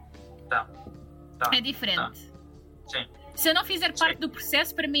 Tá. É diferente. Sim. Se eu não fizer parte do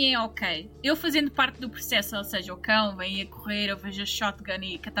processo, para mim é ok. Eu fazendo parte do processo, ou seja, o cão vem a correr, eu vejo a shotgun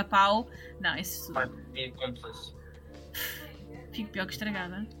e catapau. Não, isso. Vai vir cúmplice. Fico pior que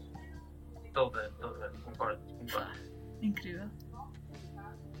estragada. Estou a ver, concordo. Incrível.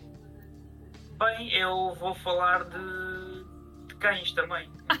 Bem, eu vou falar de cães também.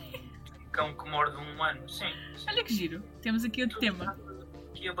 Um cão que morde um humano, sim. Olha que giro. Temos aqui outro tema.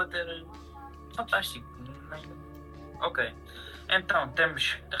 Aqui a bater. Fantástico. Ok. Então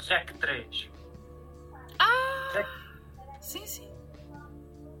temos REC 3. Sim.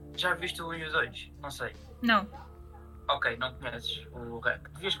 Já viste o 1 e o 2? Não sei. Não. Ok, não conheces o REC.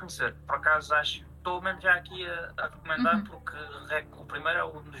 Devias conhecer. Por acaso acho. Estou mesmo já aqui a recomendar porque REC, o primeiro é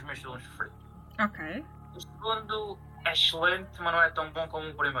um dos meus filmes preferidos. Ok. O segundo é excelente, mas não é tão bom como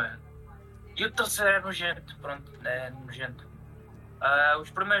o primeiro. E o terceiro é nojento. Pronto, é nojento. Os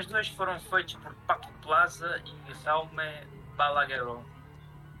primeiros dois foram feitos por Paco Plaza e Jaume Balagueró.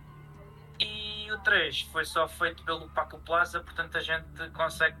 E o 3 foi só feito pelo Paco Plaza, portanto a gente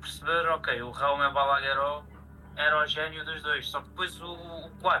consegue perceber, ok, o Jaume Balagueró era o gênio dos dois, só que depois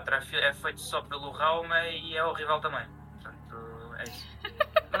o 4 é feito só pelo Jaume e é horrível também. Portanto, é isso.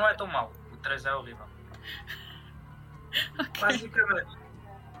 Mas não é tão mau, o 3 é horrível. Okay. Basicamente.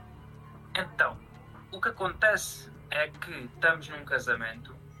 Então, o que acontece é que estamos num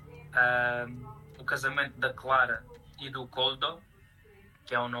casamento, o casamento da Clara e do Coldo,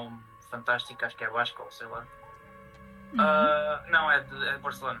 que é um nome fantástico, acho que é Vasco, ou sei lá. Não, é de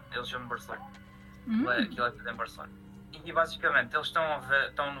Barcelona, eles chamam de Barcelona. Aquilo é tudo em Barcelona. E basicamente eles estão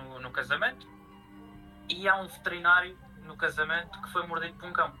no casamento e há um veterinário no casamento que foi mordido por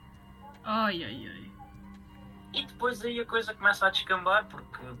um cão. Ai. E depois aí a coisa começa a descambar,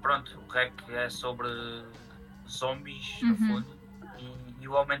 porque pronto, o REC é sobre zombies, no fundo, e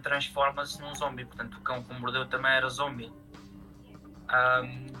o homem transforma-se num zombie, portanto o cão que o mordeu também era zombie.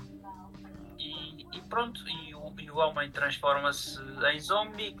 E pronto, e o homem transforma-se em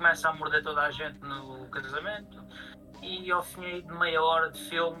zombie e começa a morder toda a gente no casamento, e ao fim de meia hora de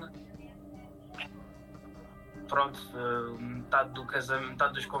filme, pronto, metade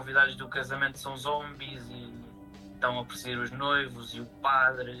dos convidados do casamento são zombies e estão a perseguir os noivos e o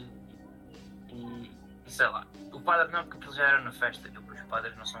padre e sei lá. O padre não, porque aquilo já era na festa, depois os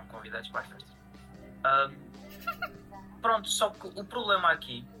padres não são convidados para as festas. Pronto, só que o problema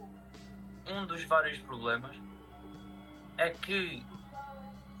aqui, um dos vários problemas, é que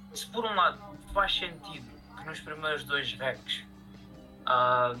se por um lado faz sentido que nos primeiros dois recs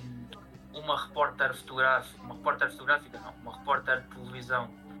uma repórter de televisão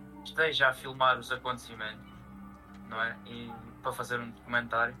esteja a filmar os acontecimentos, não é? E para fazer um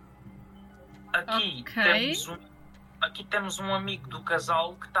documentário. Aqui temos um amigo do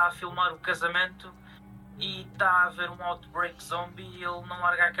casal que está a filmar o casamento e está a haver um outbreak zombie e ele não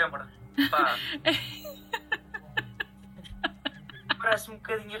larga a câmara. Pá. Parece um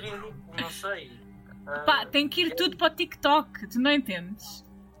bocadinho ridículo, não sei. Pá, tem que ir tudo para o TikTok, tu não entendes?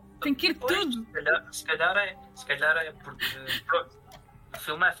 Tem que ir tudo. Se calhar é porque pronto, o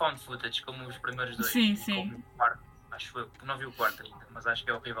filme é found footage, como os primeiros dois. Sim, sim. Como o quarto, acho eu, não vi o quarto ainda, mas acho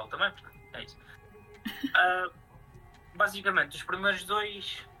que é horrível também, portanto, é isso. Basicamente, os primeiros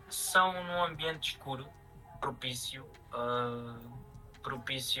dois são num ambiente escuro, propício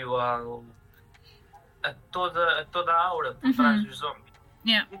a toda a aura por trás dos zombies.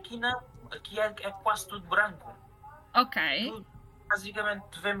 Yeah. E aqui não, aqui é quase tudo branco. Ok.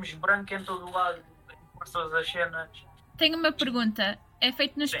 Basicamente vemos branco em todo o lado, em quase todas as cenas. Tenho uma pergunta. É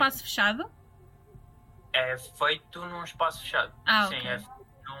feito num espaço fechado? É feito num espaço fechado. Sim, ok. é feito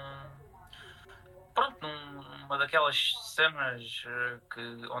numa daquelas cenas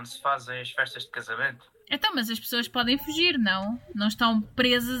onde se fazem as festas de casamento. Então, mas as pessoas podem fugir, não? Não estão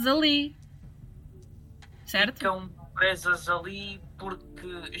presas ali. Certo? Ficam presas ali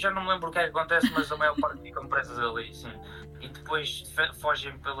porque já não me lembro o que é que acontece, mas a maior parte ficam presas ali, sim. E depois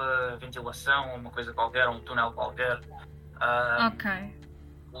fogem pela ventilação ou uma coisa qualquer, ou um túnel qualquer. Ok.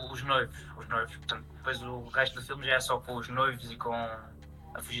 Os noivos. Portanto, depois o resto do filme já é só com os noivos e com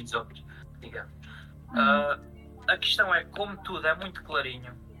a fugir dos zombies, digamos. A questão é, como tudo é muito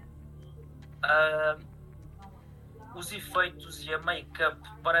clarinho, os efeitos e a make-up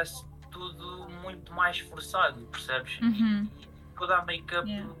parece tudo muito mais forçado, percebes? E toda a make-up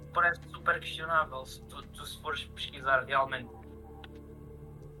parece super questionável. Se tu se fores pesquisar realmente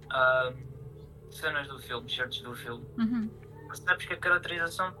cenas do filme, certos do filme, percebes que a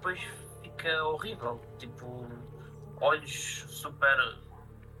caracterização depois fica horrível. Tipo, olhos super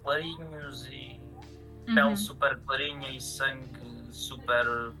clarinhos e pele super clarinha e sangue super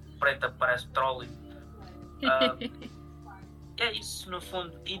preta, parece petróleo. É isso no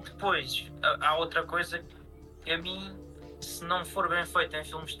fundo. E depois há outra coisa que a mim, se não for bem feito em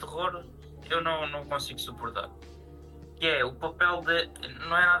filmes de terror, eu não consigo suportar. Que é o papel de...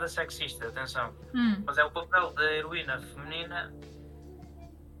 Não é nada sexista, atenção. Mas é o papel da heroína feminina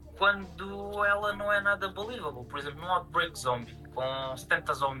quando ela não é nada believable. Por exemplo, num Outbreak Zombie, com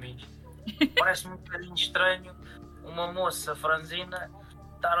 70 zombies, parece-me um bocadinho estranho uma moça franzina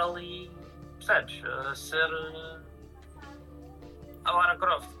estar ali, percebes, a ser a Lara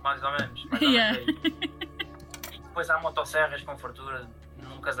Croft, mais ou menos. E depois há motosserras com fartura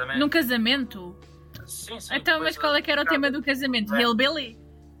num casamento. Num casamento? Sim. Então, mas qual é que era o tema do casamento? Hillbilly?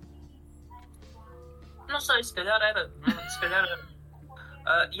 Não sei, se calhar era.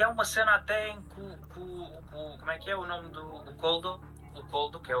 E há uma cena até em que como é que é o nome do Coldo? O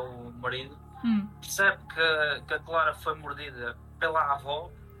Coldo, que é o marido, percebe que a Clara foi mordida pela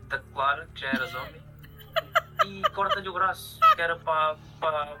avó da Clara, que já era zombie, e corta-lhe o braço, que era para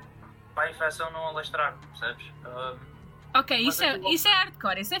a infecção não alastrar, percebes? Ok, isso é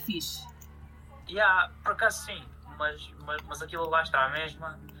hardcore, isso é fixe. Por acaso sim, mas aquilo lá está a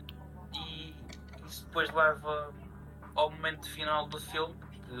mesma, e isso depois leva ao momento final do filme,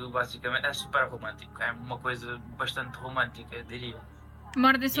 que basicamente é super romântico, é uma coisa bastante romântica, diria.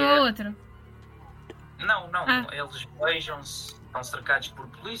 Mordem-se um ao outro? Não, eles beijam-se, estão cercados por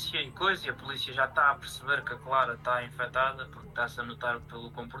polícia e coisa, e a polícia já está a perceber que a Clara está infectada, porque está-se a notar pelo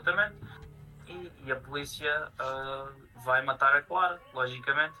comportamento, e a polícia vai matar a Clara,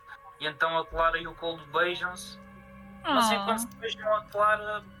 logicamente, e então a Clara e o Coldo beijam-se, mas enquanto se beijam, a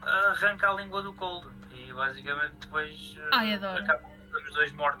Clara arranca a língua do Coldo, e basicamente depois acabam os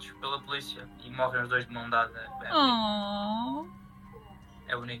dois mortos pela polícia, e morrem os dois de mão dada.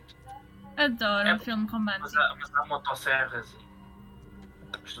 É bonito. Adoro um filme romântico. Mas há motosserras e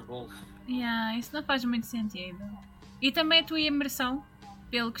tapos de golfe. Isso não faz muito sentido. E também a tua imersão,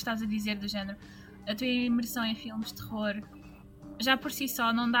 pelo que estás a dizer do género, a tua imersão em filmes de terror, já por si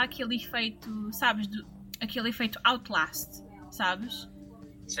só não dá aquele efeito, sabes, aquele efeito Outlast, sabes?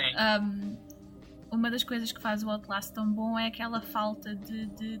 Sim. Uma das coisas que faz o Outlast tão bom é aquela falta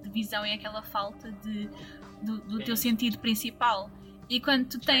de visão e aquela falta do teu sentido principal. E quando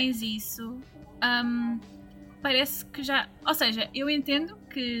tu tens isso, parece que já... Ou seja, eu entendo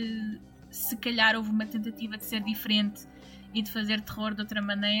que se calhar houve uma tentativa de ser diferente e de fazer terror de outra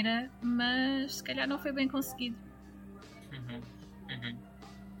maneira, mas se calhar não foi bem conseguido.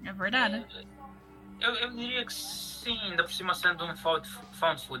 É verdade. Eu diria que sim, ainda por cima sendo um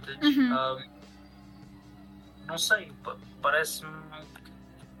found footage. Não sei, parece-me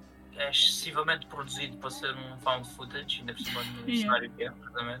que é excessivamente produzido para ser um found footage, ainda por cima do cenário que é,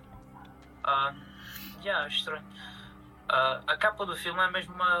 exatamente. Estranho. A capa do filme é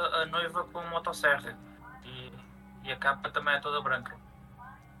mesmo a noiva com motosserra, e a capa também é toda branca.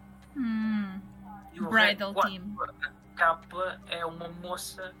 Bridal Team. A capa é uma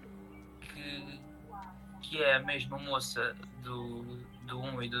moça que que é a mesma moça do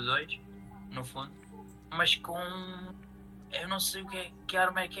 1 e do 2, no fundo, mas com... Eu não sei que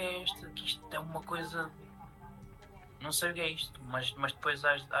arma é que é esta, que isto é uma coisa... Não sei o que é isto, mas depois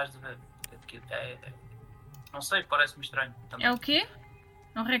has de ver. Não sei, parece-me estranho também. É o quê?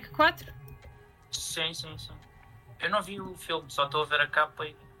 É um REC 4? Sim. Eu não vi o filme, só estou a ver a capa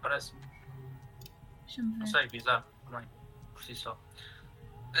e parece-me... Deixa-me ver. Não sei, bizarro também, por si só.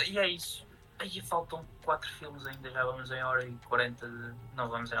 E é isso. Aí faltam 4 filmes ainda, já vamos em hora e 40 de... Não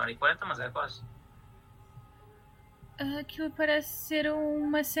vamos em hora e 40, mas é quase. Aquilo parece ser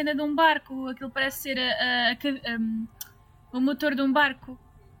uma cena de um barco. Aquilo parece ser o motor de um barco.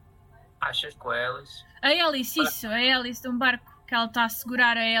 Achas com a Alice? A hélice, isso, a hélice de um barco. Que ela está a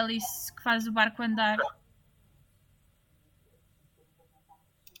segurar a hélice que faz o barco andar.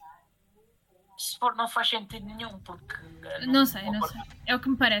 Se for, não faz sentido nenhum, porque... Não sei. É o que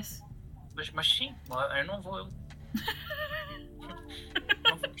me parece. Mas sim, eu não vou...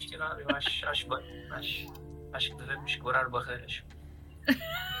 não vou questionar, eu acho bem. Acho que devemos quebrar barreiras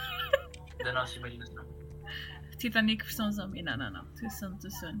da nossa imaginação. Titanic versão zombie. Não. Too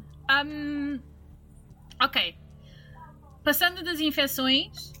soon. Ok. Passando das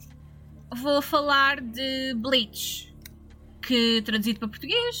infecções, vou falar de Bleach, que traduzido para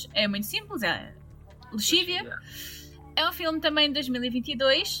português é muito simples, é lexívia. É um filme também de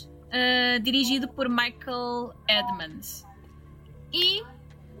 2022, dirigido por Michael Edmonds. E,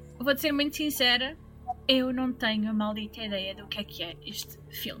 vou-te ser muito sincera, eu não tenho a maldita ideia do que é este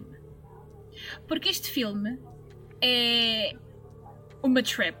filme. Porque este filme é uma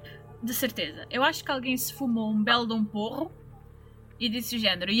trap, de certeza. Eu acho que alguém se fumou um belo de um porro e disse o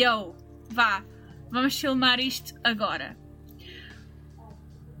género: Yo, vá, vamos filmar isto agora.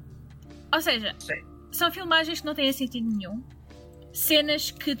 Ou seja, Sim. São filmagens que não têm sentido nenhum.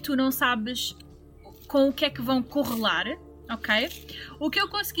 Cenas que tu não sabes com o que é que vão correlar, ok? O que eu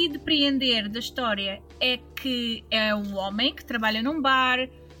consegui depreender da história é que é um homem que trabalha num bar,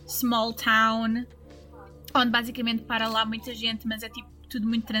 small town, onde basicamente para lá muita gente, mas é tipo tudo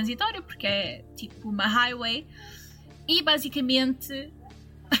muito transitório, porque é tipo uma highway. E basicamente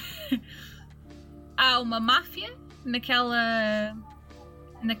há uma máfia naquela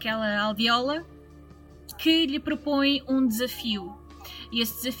aldeola que lhe propõe um desafio. E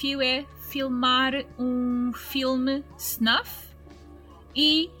esse desafio é filmar um filme snuff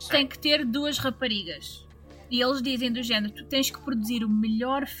e tem que ter 2 raparigas. E eles dizem do género: tu tens que produzir o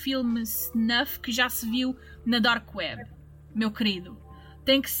melhor filme snuff que já se viu na dark web, meu querido.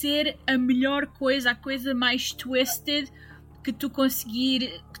 Tem que ser a melhor coisa, a coisa mais twisted que tu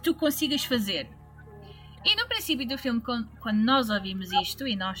consigas fazer. E no princípio do filme, quando nós ouvimos isto,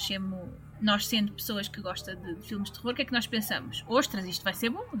 e nós sendo pessoas que gostam de filmes de terror, o que é que nós pensamos? Ostras, isto vai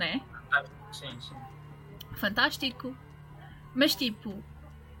ser bom, não é? Sim. Fantástico. Mas tipo,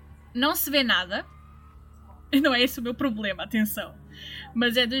 não se vê nada. Não é esse o meu problema, atenção.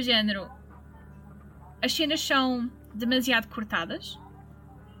 Mas é do género: as cenas são demasiado cortadas.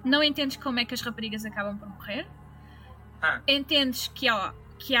 Não entendes como é que as raparigas acabam por morrer. Entendes que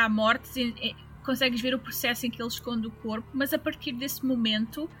há mortes, consegues ver o processo em que ele esconde o corpo, mas a partir desse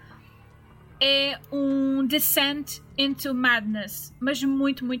momento é um descent into madness, mas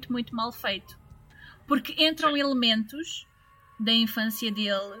muito, muito, muito mal feito. Porque entram elementos da infância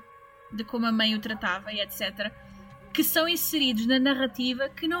dele, de como a mãe o tratava e etc., que são inseridos na narrativa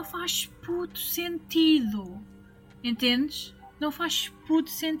que não faz puto sentido. Entendes? Não faz puto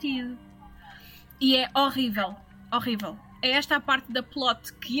sentido. E é horrível. Horrível. É esta a parte da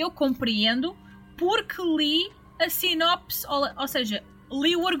plot que eu compreendo porque li a sinopse, ou seja,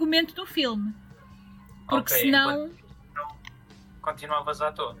 li o argumento do filme. Porque senão... Continuavas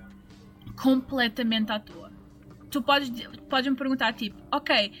à toa. Completamente à toa. Tu podes me perguntar, tipo,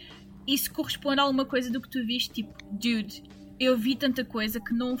 ok, isso corresponde a alguma coisa do que tu viste? Tipo, dude, eu vi tanta coisa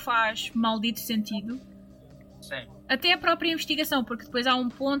que não faz maldito sentido. Sim. Até a própria investigação, porque depois há um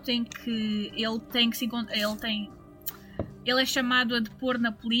ponto em que ele tem que se encontrar... Ele é chamado a depor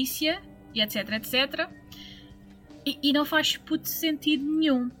na polícia, e etc, etc. E não faz puto sentido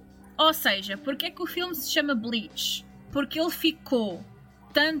nenhum. Ou seja, porque é que o filme se chama Bleach? Porque ele ficou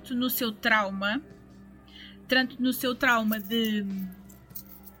tanto no seu trauma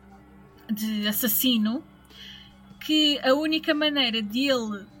de assassino, que a única maneira de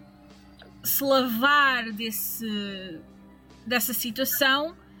ele se lavar dessa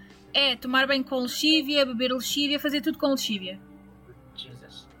situação é tomar banho com lexívia, beber lexívia, fazer tudo com lexívia.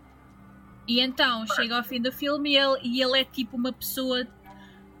 Jesus. E então chega ao fim do filme e ele é tipo uma pessoa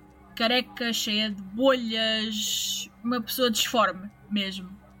careca, cheia de bolhas, uma pessoa disforme mesmo.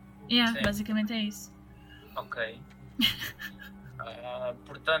 Basicamente é isso. Ok.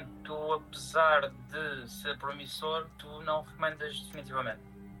 Portanto, tu, apesar de ser promissor, tu não recomendas definitivamente?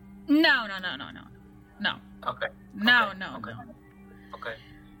 Não. Ok. Não. Ok.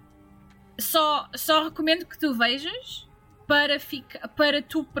 Só recomendo que tu vejas para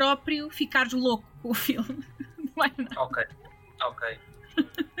tu próprio ficares louco com o filme. Não é nada. Ok.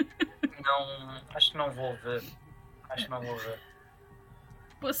 Não, acho que não vou ver.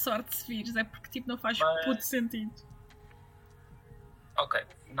 Boa sorte se vires, é porque tipo não faz Mas- puto sentido. Ok,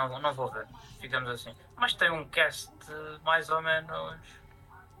 não vou ver. Ficamos assim. Mas tem um cast mais ou menos.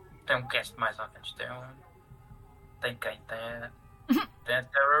 Tem quem? Tem a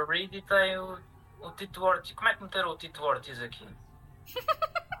Tara Reid e tem o Tito Ortiz. Como é que meteram o Tito Ortiz aqui?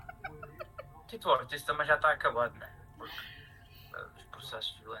 O Tito Ortiz também já está acabado, né? Porque os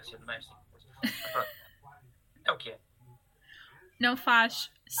processos de violência doméstica. Mas pronto, é o que é. Não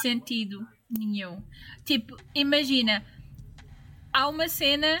faz sentido nenhum. Tipo, imagina, há uma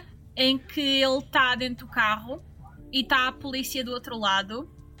cena em que ele está dentro do carro e está a polícia do outro lado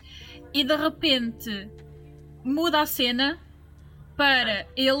e de repente muda a cena para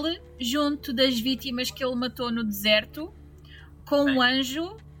ele junto das vítimas que ele matou no deserto com um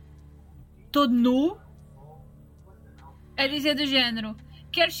anjo todo nu a dizer do género: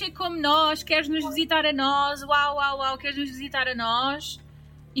 queres ser como nós? Queres nos visitar a nós? Uau, queres nos visitar a nós?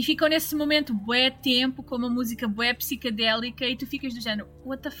 E ficam nesse momento bué tempo com uma música bué psicadélica e tu ficas do género: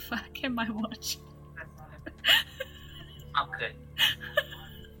 what the fuck am I watching? Ok.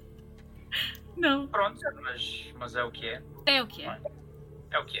 Não. Pronto, mas é o que é. É o que é.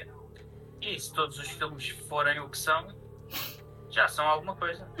 É o que é. E se todos os filmes forem o que são, já são alguma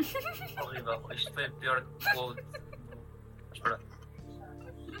coisa. Horrível. Isto foi a pior quote. Mas pronto.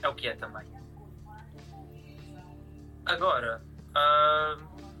 É o que é também. Agora,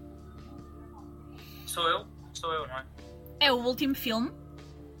 sou eu, não é? É o último filme.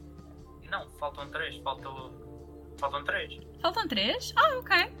 Não, faltam 3. Faltam 3. Faltam 3? Ah,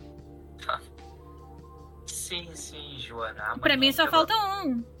 ok. Sim, Joana. Para mim só falta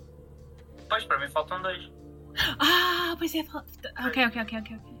um. Pois, para mim faltam 2. Ah, pois é. Ok.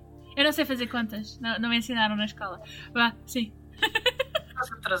 Eu não sei fazer contas. Não me ensinaram na escola. Vá, sim.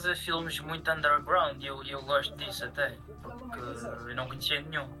 Estás a trazer filmes muito underground e eu gosto disso até. Porque eu não conhecia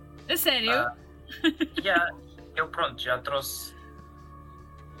nenhum. A sério? Eu pronto, já trouxe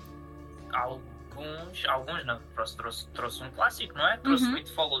alguns não, trouxe um clássico, não é? Trouxe o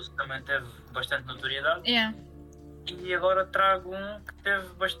It Follows, que também teve bastante notoriedade. Yeah. E agora trago um que teve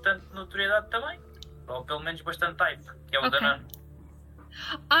bastante notoriedade também, ou pelo menos bastante hype, que é o da Nun.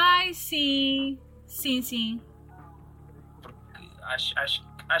 Ai, sim. Porque acho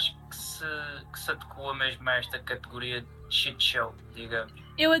que se adequa mesmo a esta categoria de shit show, digamos.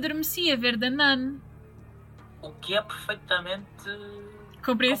 Eu adormeci a ver da Nun. O que é perfeitamente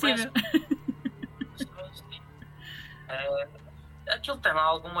Compreensível. Sim. Aquilo tem lá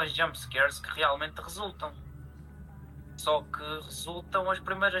algumas jumpscares que realmente resultam. Só que resultam as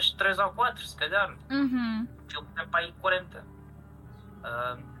primeiras 3 ou 4, se calhar. O filme tem para aí 40.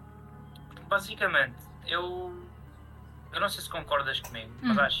 Basicamente, eu não sei se concordas comigo,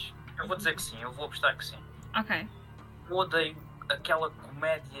 mas eu vou dizer que sim, eu vou apostar que sim. Ok. Eu odeio aquela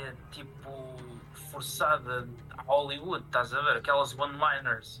comédia tipo forçada a Hollywood, estás a ver? Aquelas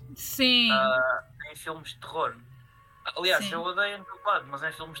one-liners. Sim. Em filmes de terror. Aliás, Sim. eu odeio em todo lado, mas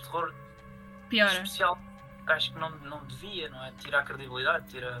em filmes de terror Piora. especial, acho que não devia, não é? Tira a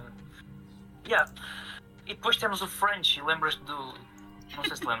credibilidade, E depois temos o French, lembras-te do... Não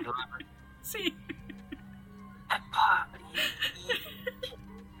sei se lembras. Sim. Epá,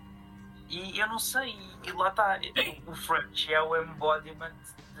 e eu não sei, e lá está, o French é o embodiment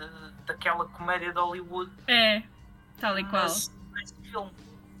daquela comédia de Hollywood. É, tal e qual. Nesse filme.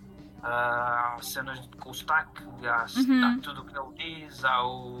 Há cenas com o sotaque, há tudo o que ele diz, há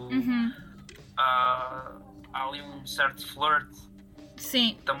ali um certo flirt.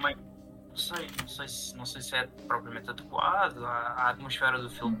 Sim. Também não sei se é propriamente adequado à atmosfera do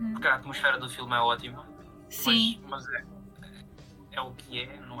filme, porque a atmosfera do filme é ótima. Sim. Mas é o que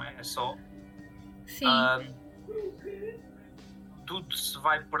é, não é? É só. Sim. Tudo se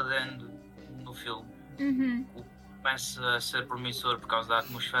vai perdendo no filme. Começa a ser promissor por causa da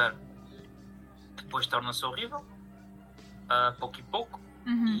atmosfera, depois torna-se horrível, pouco e pouco,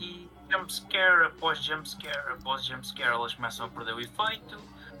 e jumpscare após jumpscare elas começam a perder o efeito.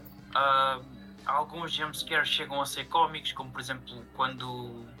 Alguns jumpscares chegam a ser cómicos, como por exemplo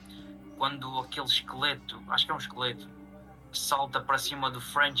quando aquele esqueleto, acho que é um esqueleto, salta para cima do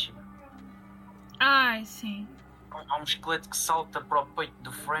Frenchie. Ai, sim. há um esqueleto que salta para o peito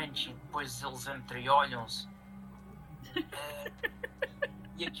do French e depois eles entreolham-se.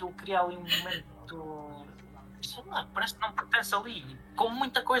 E aquilo cria ali um momento, sei lá, parece que não pertence ali. Com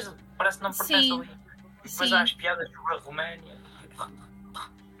muita coisa, parece que não pertence ali. E depois há as piadas sobre a Roménia.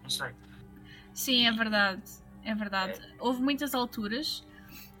 Não sei. Sim, é verdade. É verdade. Houve muitas alturas.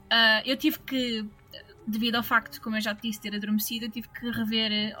 Eu tive que, devido ao facto, como eu já te disse, ter adormecido, eu tive que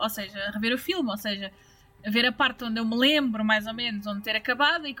rever o filme, ou seja, ver a parte onde eu me lembro, mais ou menos, onde ter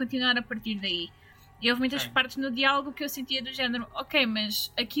acabado e continuar a partir daí. E houve muitas partes no diálogo que eu sentia do género, ok,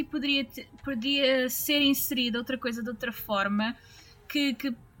 mas aqui podia ser inserida outra coisa de outra forma que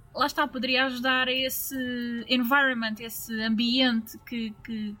lá está, poderia ajudar a esse environment, esse ambiente que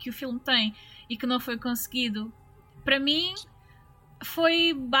o filme tem e que não foi conseguido. Para mim,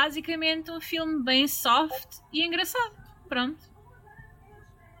 foi basicamente um filme bem soft e engraçado. Pronto.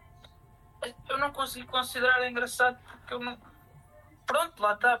 Eu não consigo considerar engraçado porque eu não... Pronto,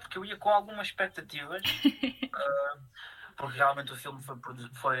 lá está, porque eu ia com algumas expectativas. Porque realmente o filme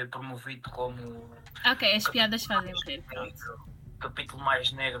foi promovido como... Ok, as piadas fazem rir, pronto. O capítulo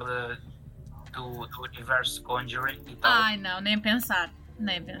mais negro do universo Conjuring e tal. Ai não, nem pensar.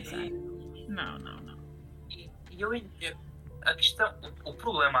 Não. A questão, o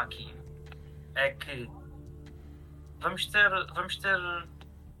problema aqui é que vamos ter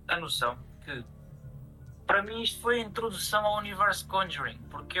a noção que para mim isto foi a introdução ao universo Conjuring,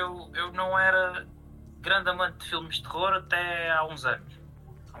 porque eu não era grande amante de filmes de terror até há uns anos,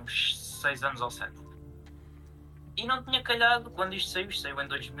 há uns 6 anos ou 7, e não tinha calhado quando isto saiu em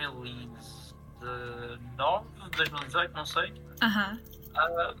 2019, 2018, não sei.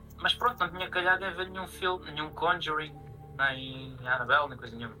 Mas pronto, não tinha calhado em ver nenhum filme, nenhum Conjuring, nem Annabelle, nem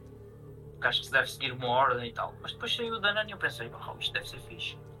coisa nenhuma. Porque acho que se deve seguir uma ordem e tal. Mas depois saiu o Danone e eu pensei, isto deve ser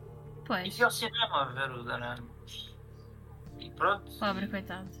fixe. Pois. E fui ao cinema a ver o Danone. E pronto. Pobre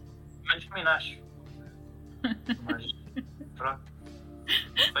coitado. Menos que me nasce. Mas pronto.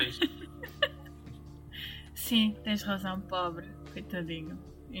 Foi isso. Sim, tens razão, pobre. Coitadinho.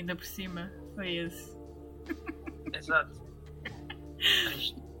 Ainda por cima, foi esse. Exato.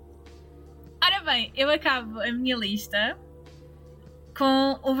 Ora bem, eu acabo a minha lista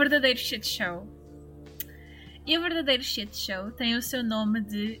com o verdadeiro shit show. E o verdadeiro shit show tem o seu nome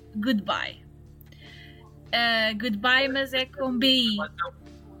de Goodbye. Goodbye, mas é com BI.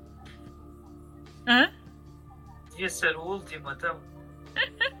 Hã? Devia ser o último, então.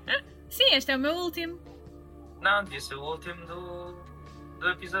 Sim, este é o meu último. Não, devia ser o último do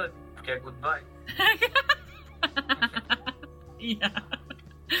episódio, porque é Goodbye. Yeah.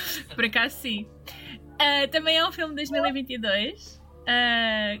 Por acaso sim. Também é um filme de 2022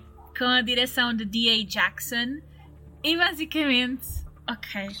 com a direção de D.A. Jackson e basicamente,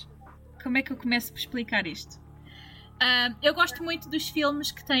 ok, como é que eu começo por explicar isto? Eu gosto muito dos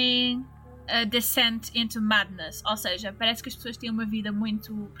filmes que têm a descent into madness, ou seja, parece que as pessoas têm uma vida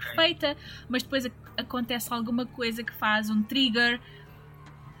muito perfeita, mas depois acontece alguma coisa que faz um trigger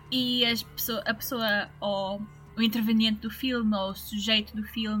e a pessoa ou o interveniente do filme ou o sujeito do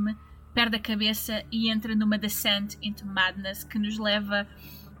filme perde a cabeça e entra numa descent into madness que nos leva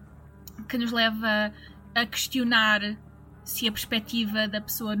a questionar se a perspectiva da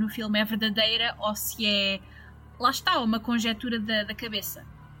pessoa no filme é verdadeira ou se é, lá está, uma conjetura da cabeça.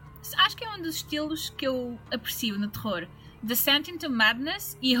 Acho que é um dos estilos que eu aprecio no terror. Descent into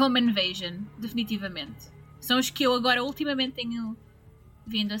Madness e Home Invasion, definitivamente. São os que eu agora ultimamente tenho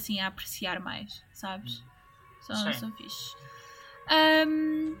vindo assim a apreciar mais, sabes? São fixe.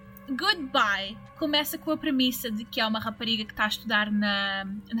 Goodbye começa com a premissa de que há uma rapariga que está a estudar na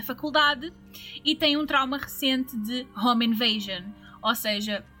faculdade e tem um trauma recente de home invasion, ou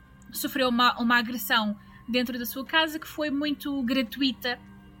seja, sofreu uma agressão dentro da sua casa que foi muito gratuita,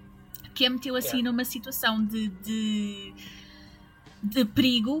 que a meteu assim numa situação de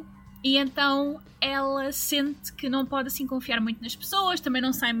perigo, e então ela sente que não pode assim confiar muito nas pessoas, também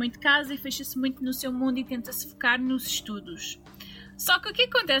não sai muito de casa e fecha-se muito no seu mundo e tenta-se focar nos estudos. Só que o que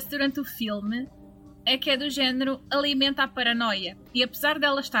acontece durante o filme é que é do género alimenta a paranoia, e apesar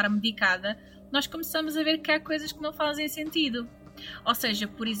dela estar medicada, nós começamos a ver que há coisas que não fazem sentido. Ou seja,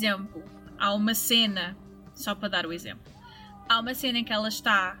 por exemplo, há uma cena, só para dar o exemplo, há uma cena em que ela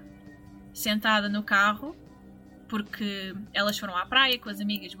está sentada no carro porque elas foram à praia com as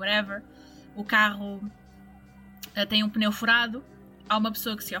amigas, whatever. O carro tem um pneu furado, há uma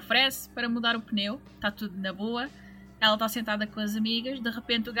pessoa que se oferece para mudar o pneu, está tudo na boa, ela está sentada com as amigas, de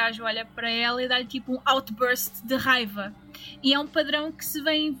repente o gajo olha para ela e dá-lhe tipo um outburst de raiva, e é um padrão que se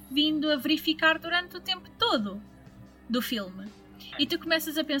vem vindo a verificar durante o tempo todo do filme. E tu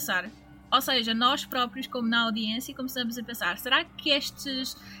começas a pensar, Ou seja, nós próprios, como na audiência, começamos a pensar, será que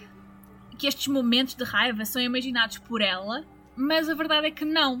estes momentos de raiva são imaginados por ela? Mas a verdade é que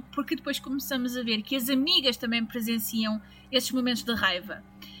não, porque depois começamos a ver que as amigas também presenciam esses momentos de raiva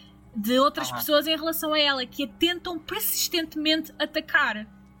de outras pessoas em relação a ela, que a tentam persistentemente atacar,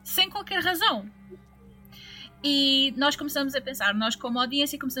 sem qualquer razão. E nós começamos a pensar, nós como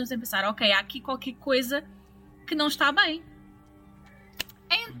audiência começamos a pensar, ok, há aqui qualquer coisa que não está bem.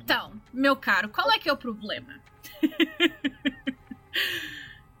 Então, meu caro, qual é que é o problema?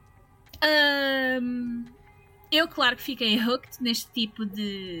 Eu, claro que fiquei hooked neste tipo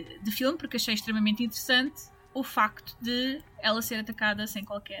de filme, porque achei extremamente interessante o facto de ela ser atacada sem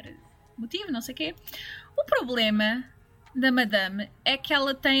qualquer motivo, não sei o quê. O problema da Madame é que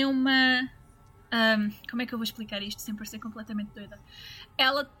ela tem uma... como é que eu vou explicar isto sem parecer completamente doida?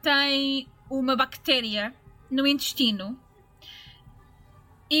 Ela tem uma bactéria no intestino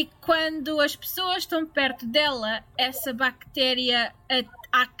e quando as pessoas estão perto dela, essa bactéria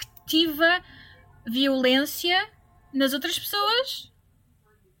ativa violência nas outras pessoas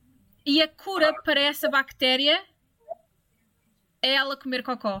e a cura para essa bactéria é ela comer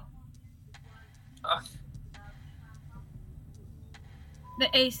cocó.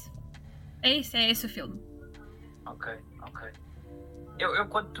 É isso. É esse o filme. Ok. Eu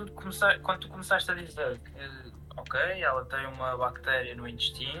quando tu começaste a dizer que ok, ela tem uma bactéria no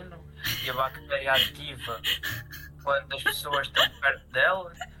intestino e a bactéria ativa quando as pessoas estão perto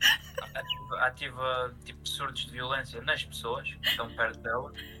dela, ativa tipo surtos de violência nas pessoas que estão perto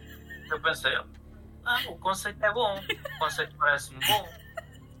dela. Eu pensei, o conceito é bom, o conceito parece-me bom.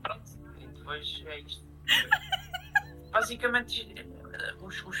 Pronto, e depois é isto. Basicamente,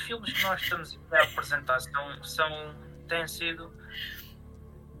 os filmes que nós estamos a apresentar têm sido.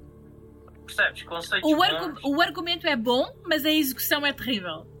 Percebes? Conceitos bons. O argumento é bom, mas a execução é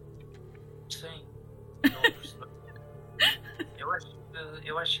terrível. Sim,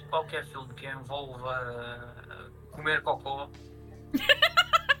 eu acho que qualquer filme que envolva comer cocô.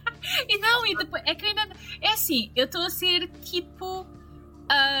 E não, e depois é que ainda. É assim, eu estou a ser tipo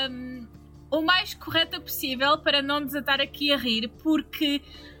o mais correta possível para não desatar aqui a rir, porque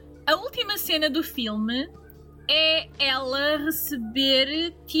a última cena do filme é ela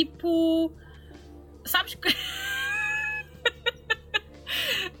receber tipo. Sabes que.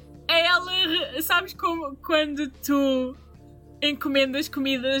 É ela. Sabes como quando tu encomendas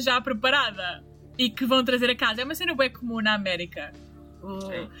comida já preparada e que vão trazer a casa? É uma cena bem comum na América.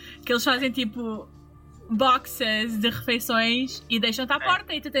 Que eles fazem tipo boxes de refeições e deixam-te à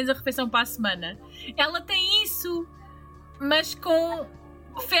porta e tu tens a refeição para a semana. Ela tem isso, mas com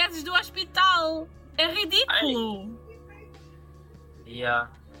fezes do hospital. É ridículo.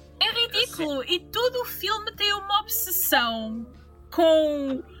 Yeah. É ridículo. E todo o filme tem uma obsessão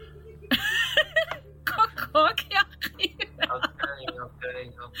com cocó que é horrível.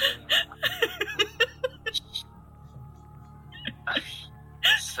 Ok.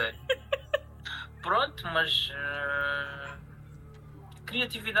 Sério. Pronto, mas a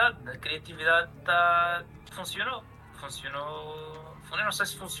criatividade funcionou. Eu não sei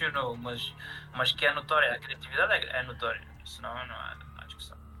se funcionou, mas que é notória. A criatividade é notória. Senão não há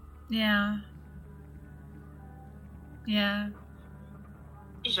discussão. Yeah.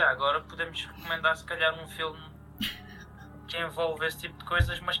 E já agora podemos recomendar se calhar um filme que envolve esse tipo de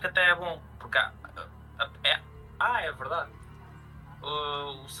coisas, mas que até é bom. Porque é verdade.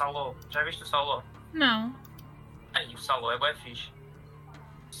 O Saló. Já viste o Saló? Não. O Saló é bem fixe.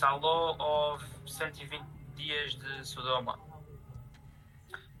 Saló ou 120 dias de Sodoma.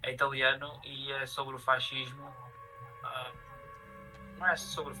 É italiano e é sobre o fascismo. Não é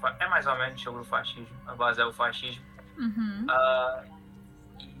sobre é mais ou menos sobre o fascismo. A base é o fascismo. Uhum.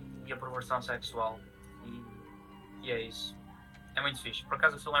 E a perversão sexual. E é isso. É muito fixe. Por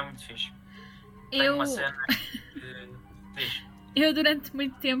acaso o filme é muito fixe. Tem uma cena que diz. Eu durante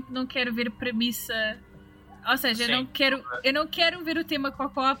muito tempo não quero ver premissa. Ou seja, eu não quero ver o tema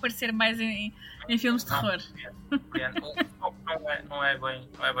cocó aparecer mais em filmes de terror. Não é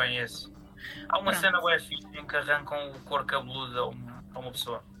bem esse. Há uma cena bem fixe em que arrancam o couro cabeludo a uma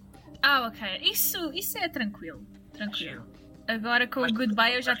pessoa. Ok. Isso é tranquilo. Agora com o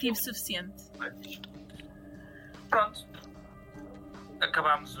Goodbye eu já tive suficiente. Pronto.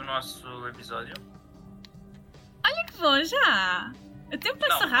 Acabámos o nosso episódio. Olha que bom, já! O tempo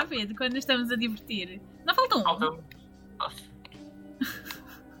passa rápido quando estamos a divertir. Não falta um?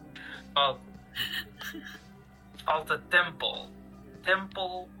 Falta Temple.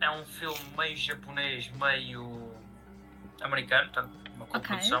 Temple é um filme meio japonês, meio americano, portanto, uma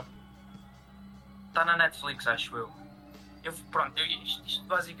coprodução. Está na Netflix, acho eu. Isto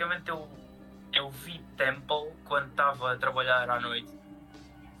basicamente eu vi Temple quando estava a trabalhar à noite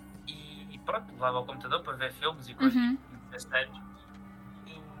e pronto, levava ao computador para ver filmes e coisas, ver séries.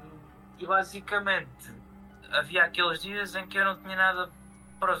 E basicamente havia aqueles dias em que eu não tinha nada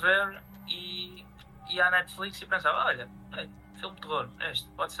para ver e ia à Netflix e pensava, olha, filme de terror, este,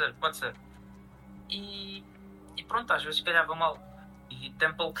 pode ser. E pronto, às vezes calhava mal. E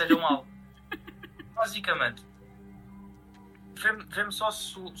Temple calhou mal. Basicamente. Vê-me só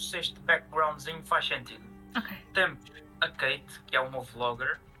se este backgroundzinho faz sentido. Ok. Temos a Kate, que é uma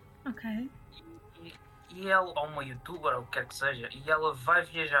vlogger. Ok. E ela, ou uma youtuber, ou o que quer que seja, e ela vai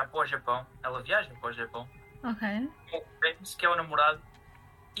viajar para o Japão. Ela viaja para o Japão. Ok. Com o James, que é o namorado,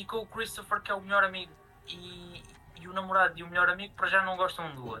 e com o Christopher, que é o melhor amigo. E o namorado e o melhor amigo para já não gostam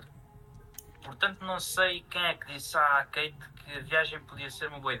um do outro. Portanto, não sei quem é que disse à Kate que a viagem podia ser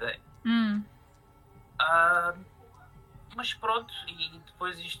uma boa ideia. Mas pronto, e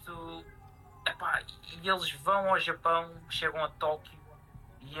depois isto. Epá, e eles vão ao Japão, chegam a Tóquio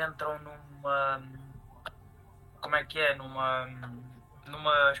e entram numa. Como é que é? Numa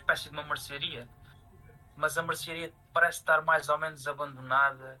espécie de uma mercearia. Mas a mercearia parece estar mais ou menos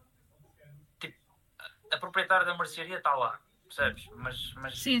abandonada. Tipo, a proprietária da mercearia está lá, percebes?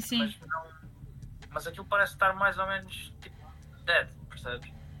 Sim. Mas aquilo parece estar mais ou menos tipo dead,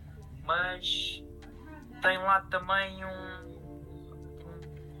 percebes? Mas tem lá também um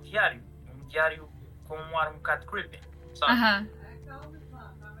diário com um ar um bocado creepy, sabe?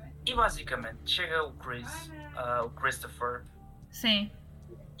 E basicamente chega o Chris, o Christopher, sim,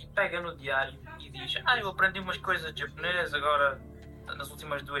 e pega no diário e diz, eu aprendi umas coisas de japonês agora nas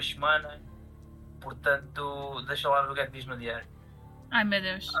últimas 2 semanas, portanto deixa lá ver o que é que diz no diário. Ai meu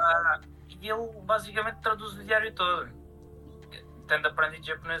Deus. E ele basicamente traduz o diário todo, tendo aprendido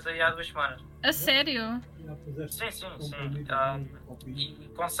japonês aí há 2 semanas. A sério? Sim. E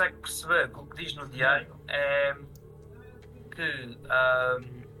consegue perceber que o que diz no diário é que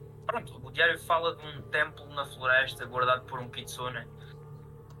pronto, o diário fala de um templo na floresta guardado por um kitsune.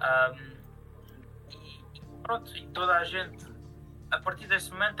 E pronto, e toda a gente, a partir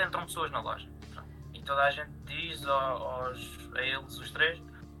desse momento entram pessoas na loja. E toda a gente diz a eles, os 3,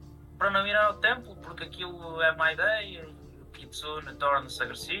 para não ir ao templo porque aquilo é má ideia e o kitsune torna-se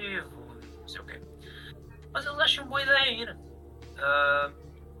agressivo e não sei o quê. Mas eles acham boa ideia ir.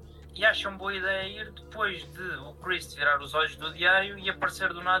 E acham boa ideia ir depois de o Chris tirar os olhos do diário e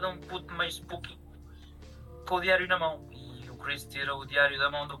aparecer do nada um puto meio spooky com o diário na mão. E o Chris tira o diário da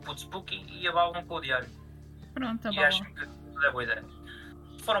mão do puto spooky e abalam com o diário. Pronto, e acham que tudo é boa ideia.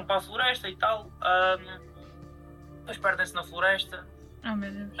 Foram para a floresta e tal. Depois perdem-se na floresta. Oh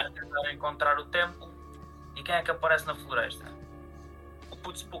meu Deus. A tentar encontrar o templo. E quem é que aparece na floresta? O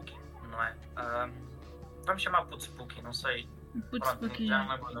puto spooky, não é? Vamos chamar puto spooky, não sei. Puto spooky. Já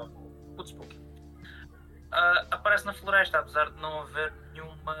não lembro o nome. Puto spooky. Aparece na floresta, apesar de não haver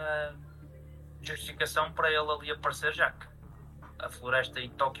nenhuma justificação para ele ali aparecer, já que a floresta e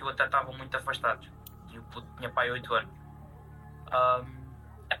Tóquio até estavam muito afastados. E o puto tinha pai 8 anos.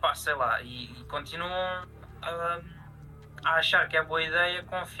 Sei lá, e continuam a achar que é boa ideia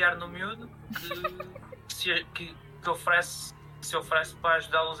confiar no miúdo que se oferece para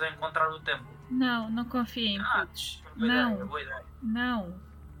ajudá-los a encontrar o templo. Não confio em putos. Boa ideia. Não.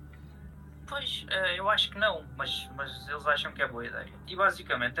 Pois, eu acho que não, mas eles acham que é boa ideia. E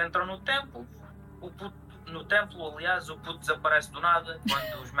basicamente entram no templo, aliás, o puto desaparece do nada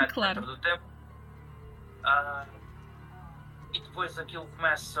quando os metem claro. dentro do templo. E depois aquilo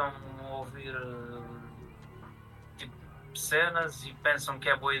começam a ouvir tipo, cenas e pensam que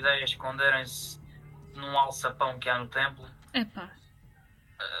é boa ideia esconderem-se num alçapão que há no templo. Epá.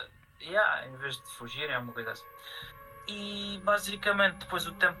 Em vez de fugirem, é uma coisa assim. E basicamente depois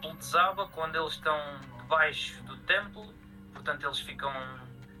o templo desaba quando eles estão debaixo do templo, portanto eles ficam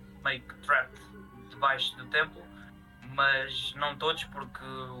meio que trapped debaixo do templo, mas não todos, porque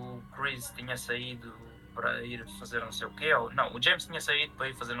o Chris tinha saído para ir fazer não sei o quê, não, o James tinha saído para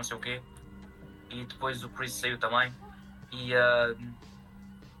ir fazer não sei o quê e depois o Chris saiu também e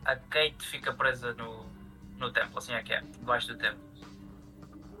a Kate fica presa no templo, assim é que é, debaixo do templo.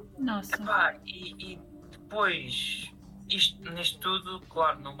 Nossa. E depois, nisto tudo,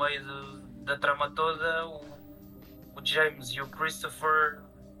 claro, no meio da trama toda, o James e o Christopher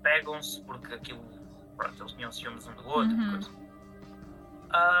pegam-se porque aquilo, pronto, eles tinham ciúmes um do outro.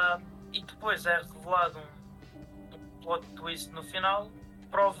 E depois é revelado um plot twist no final,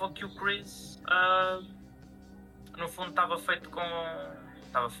 prova que o Chris, no fundo, estava feito,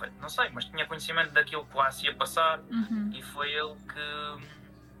 não sei, mas tinha conhecimento daquilo que lá se ia passar e foi ele que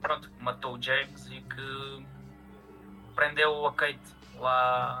matou o James e que prendeu a Kate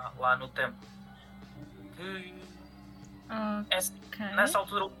lá no tempo. Que nessa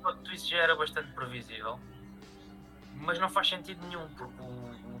altura o plot twist já era bastante previsível, mas não faz sentido nenhum, porque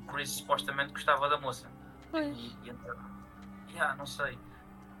o Chris supostamente gostava da moça. Pois. Não sei.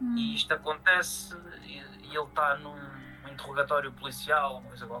 E isto acontece e ele está num interrogatório policial, uma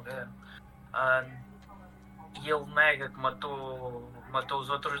coisa qualquer. E ele nega que matou os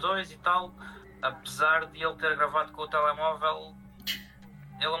outros dois e tal, apesar de ele ter gravado com o telemóvel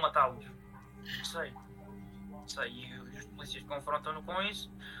ele a matá-los. Não sei. E os polícias confrontam-no com isso,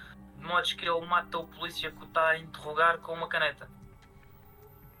 de modo que ele mata o polícia que o está a interrogar com uma caneta.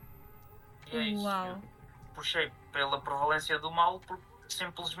 E é isso. Uau. Puxei pela prevalência do mal porque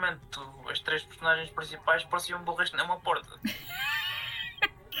simplesmente as 3 personagens principais pareciam burras numa porta.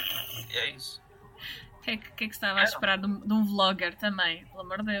 E é isso. O que é que estava a esperar de um vlogger também? Pelo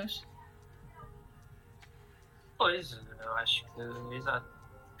amor de Deus. Pois, eu acho que exato.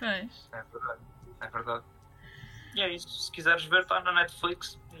 Pois. É verdade. E é isso. Se quiseres ver, está na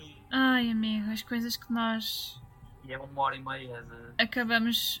Netflix. Ai, amigo, as coisas que nós... E é 1h30 de...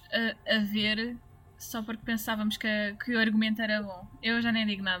 acabamos a ver só porque pensávamos que o argumento era bom. Eu já nem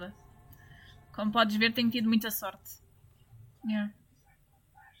digo nada. Como podes ver, tenho tido muita sorte. Yeah.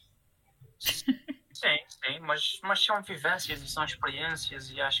 Sim, mas são vivências e são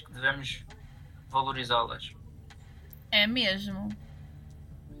experiências e acho que devemos valorizá-las. É mesmo.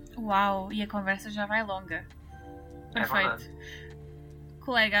 Uau, e a conversa já vai longa. Perfeito.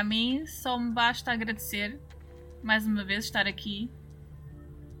 Colega, a mim só me basta agradecer mais uma vez estar aqui,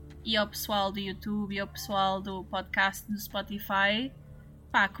 e ao pessoal do YouTube e ao pessoal do podcast do Spotify.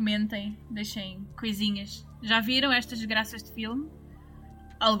 Pá, comentem, deixem coisinhas. Já viram estas desgraças de filme?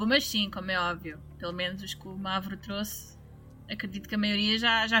 Algumas sim, como é óbvio. Pelo menos os que o Mavro trouxe, acredito que a maioria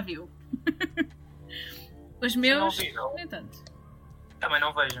já viu. Os meus, no entanto. Também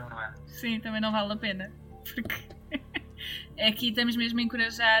não vejam, não é? Sim, também não vale a pena. Porque aqui estamos mesmo a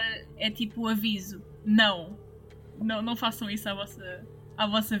encorajar, é tipo o aviso. Não façam isso à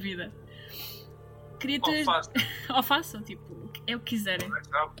vossa vida. Ou façam, tipo, é o que quiserem.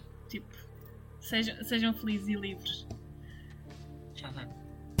 Tipo, sejam felizes e livres.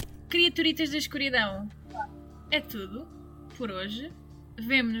 Criaturitas da escuridão, é tudo por hoje.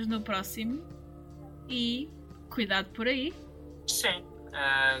 Vemo-nos no próximo e cuidado por aí. Sim,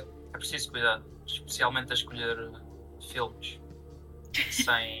 é preciso cuidado, especialmente a escolher filmes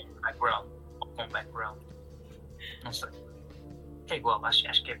sem background ou com background. Não sei. É igual,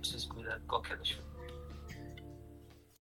 acho que é preciso cuidar de qualquer das filmes.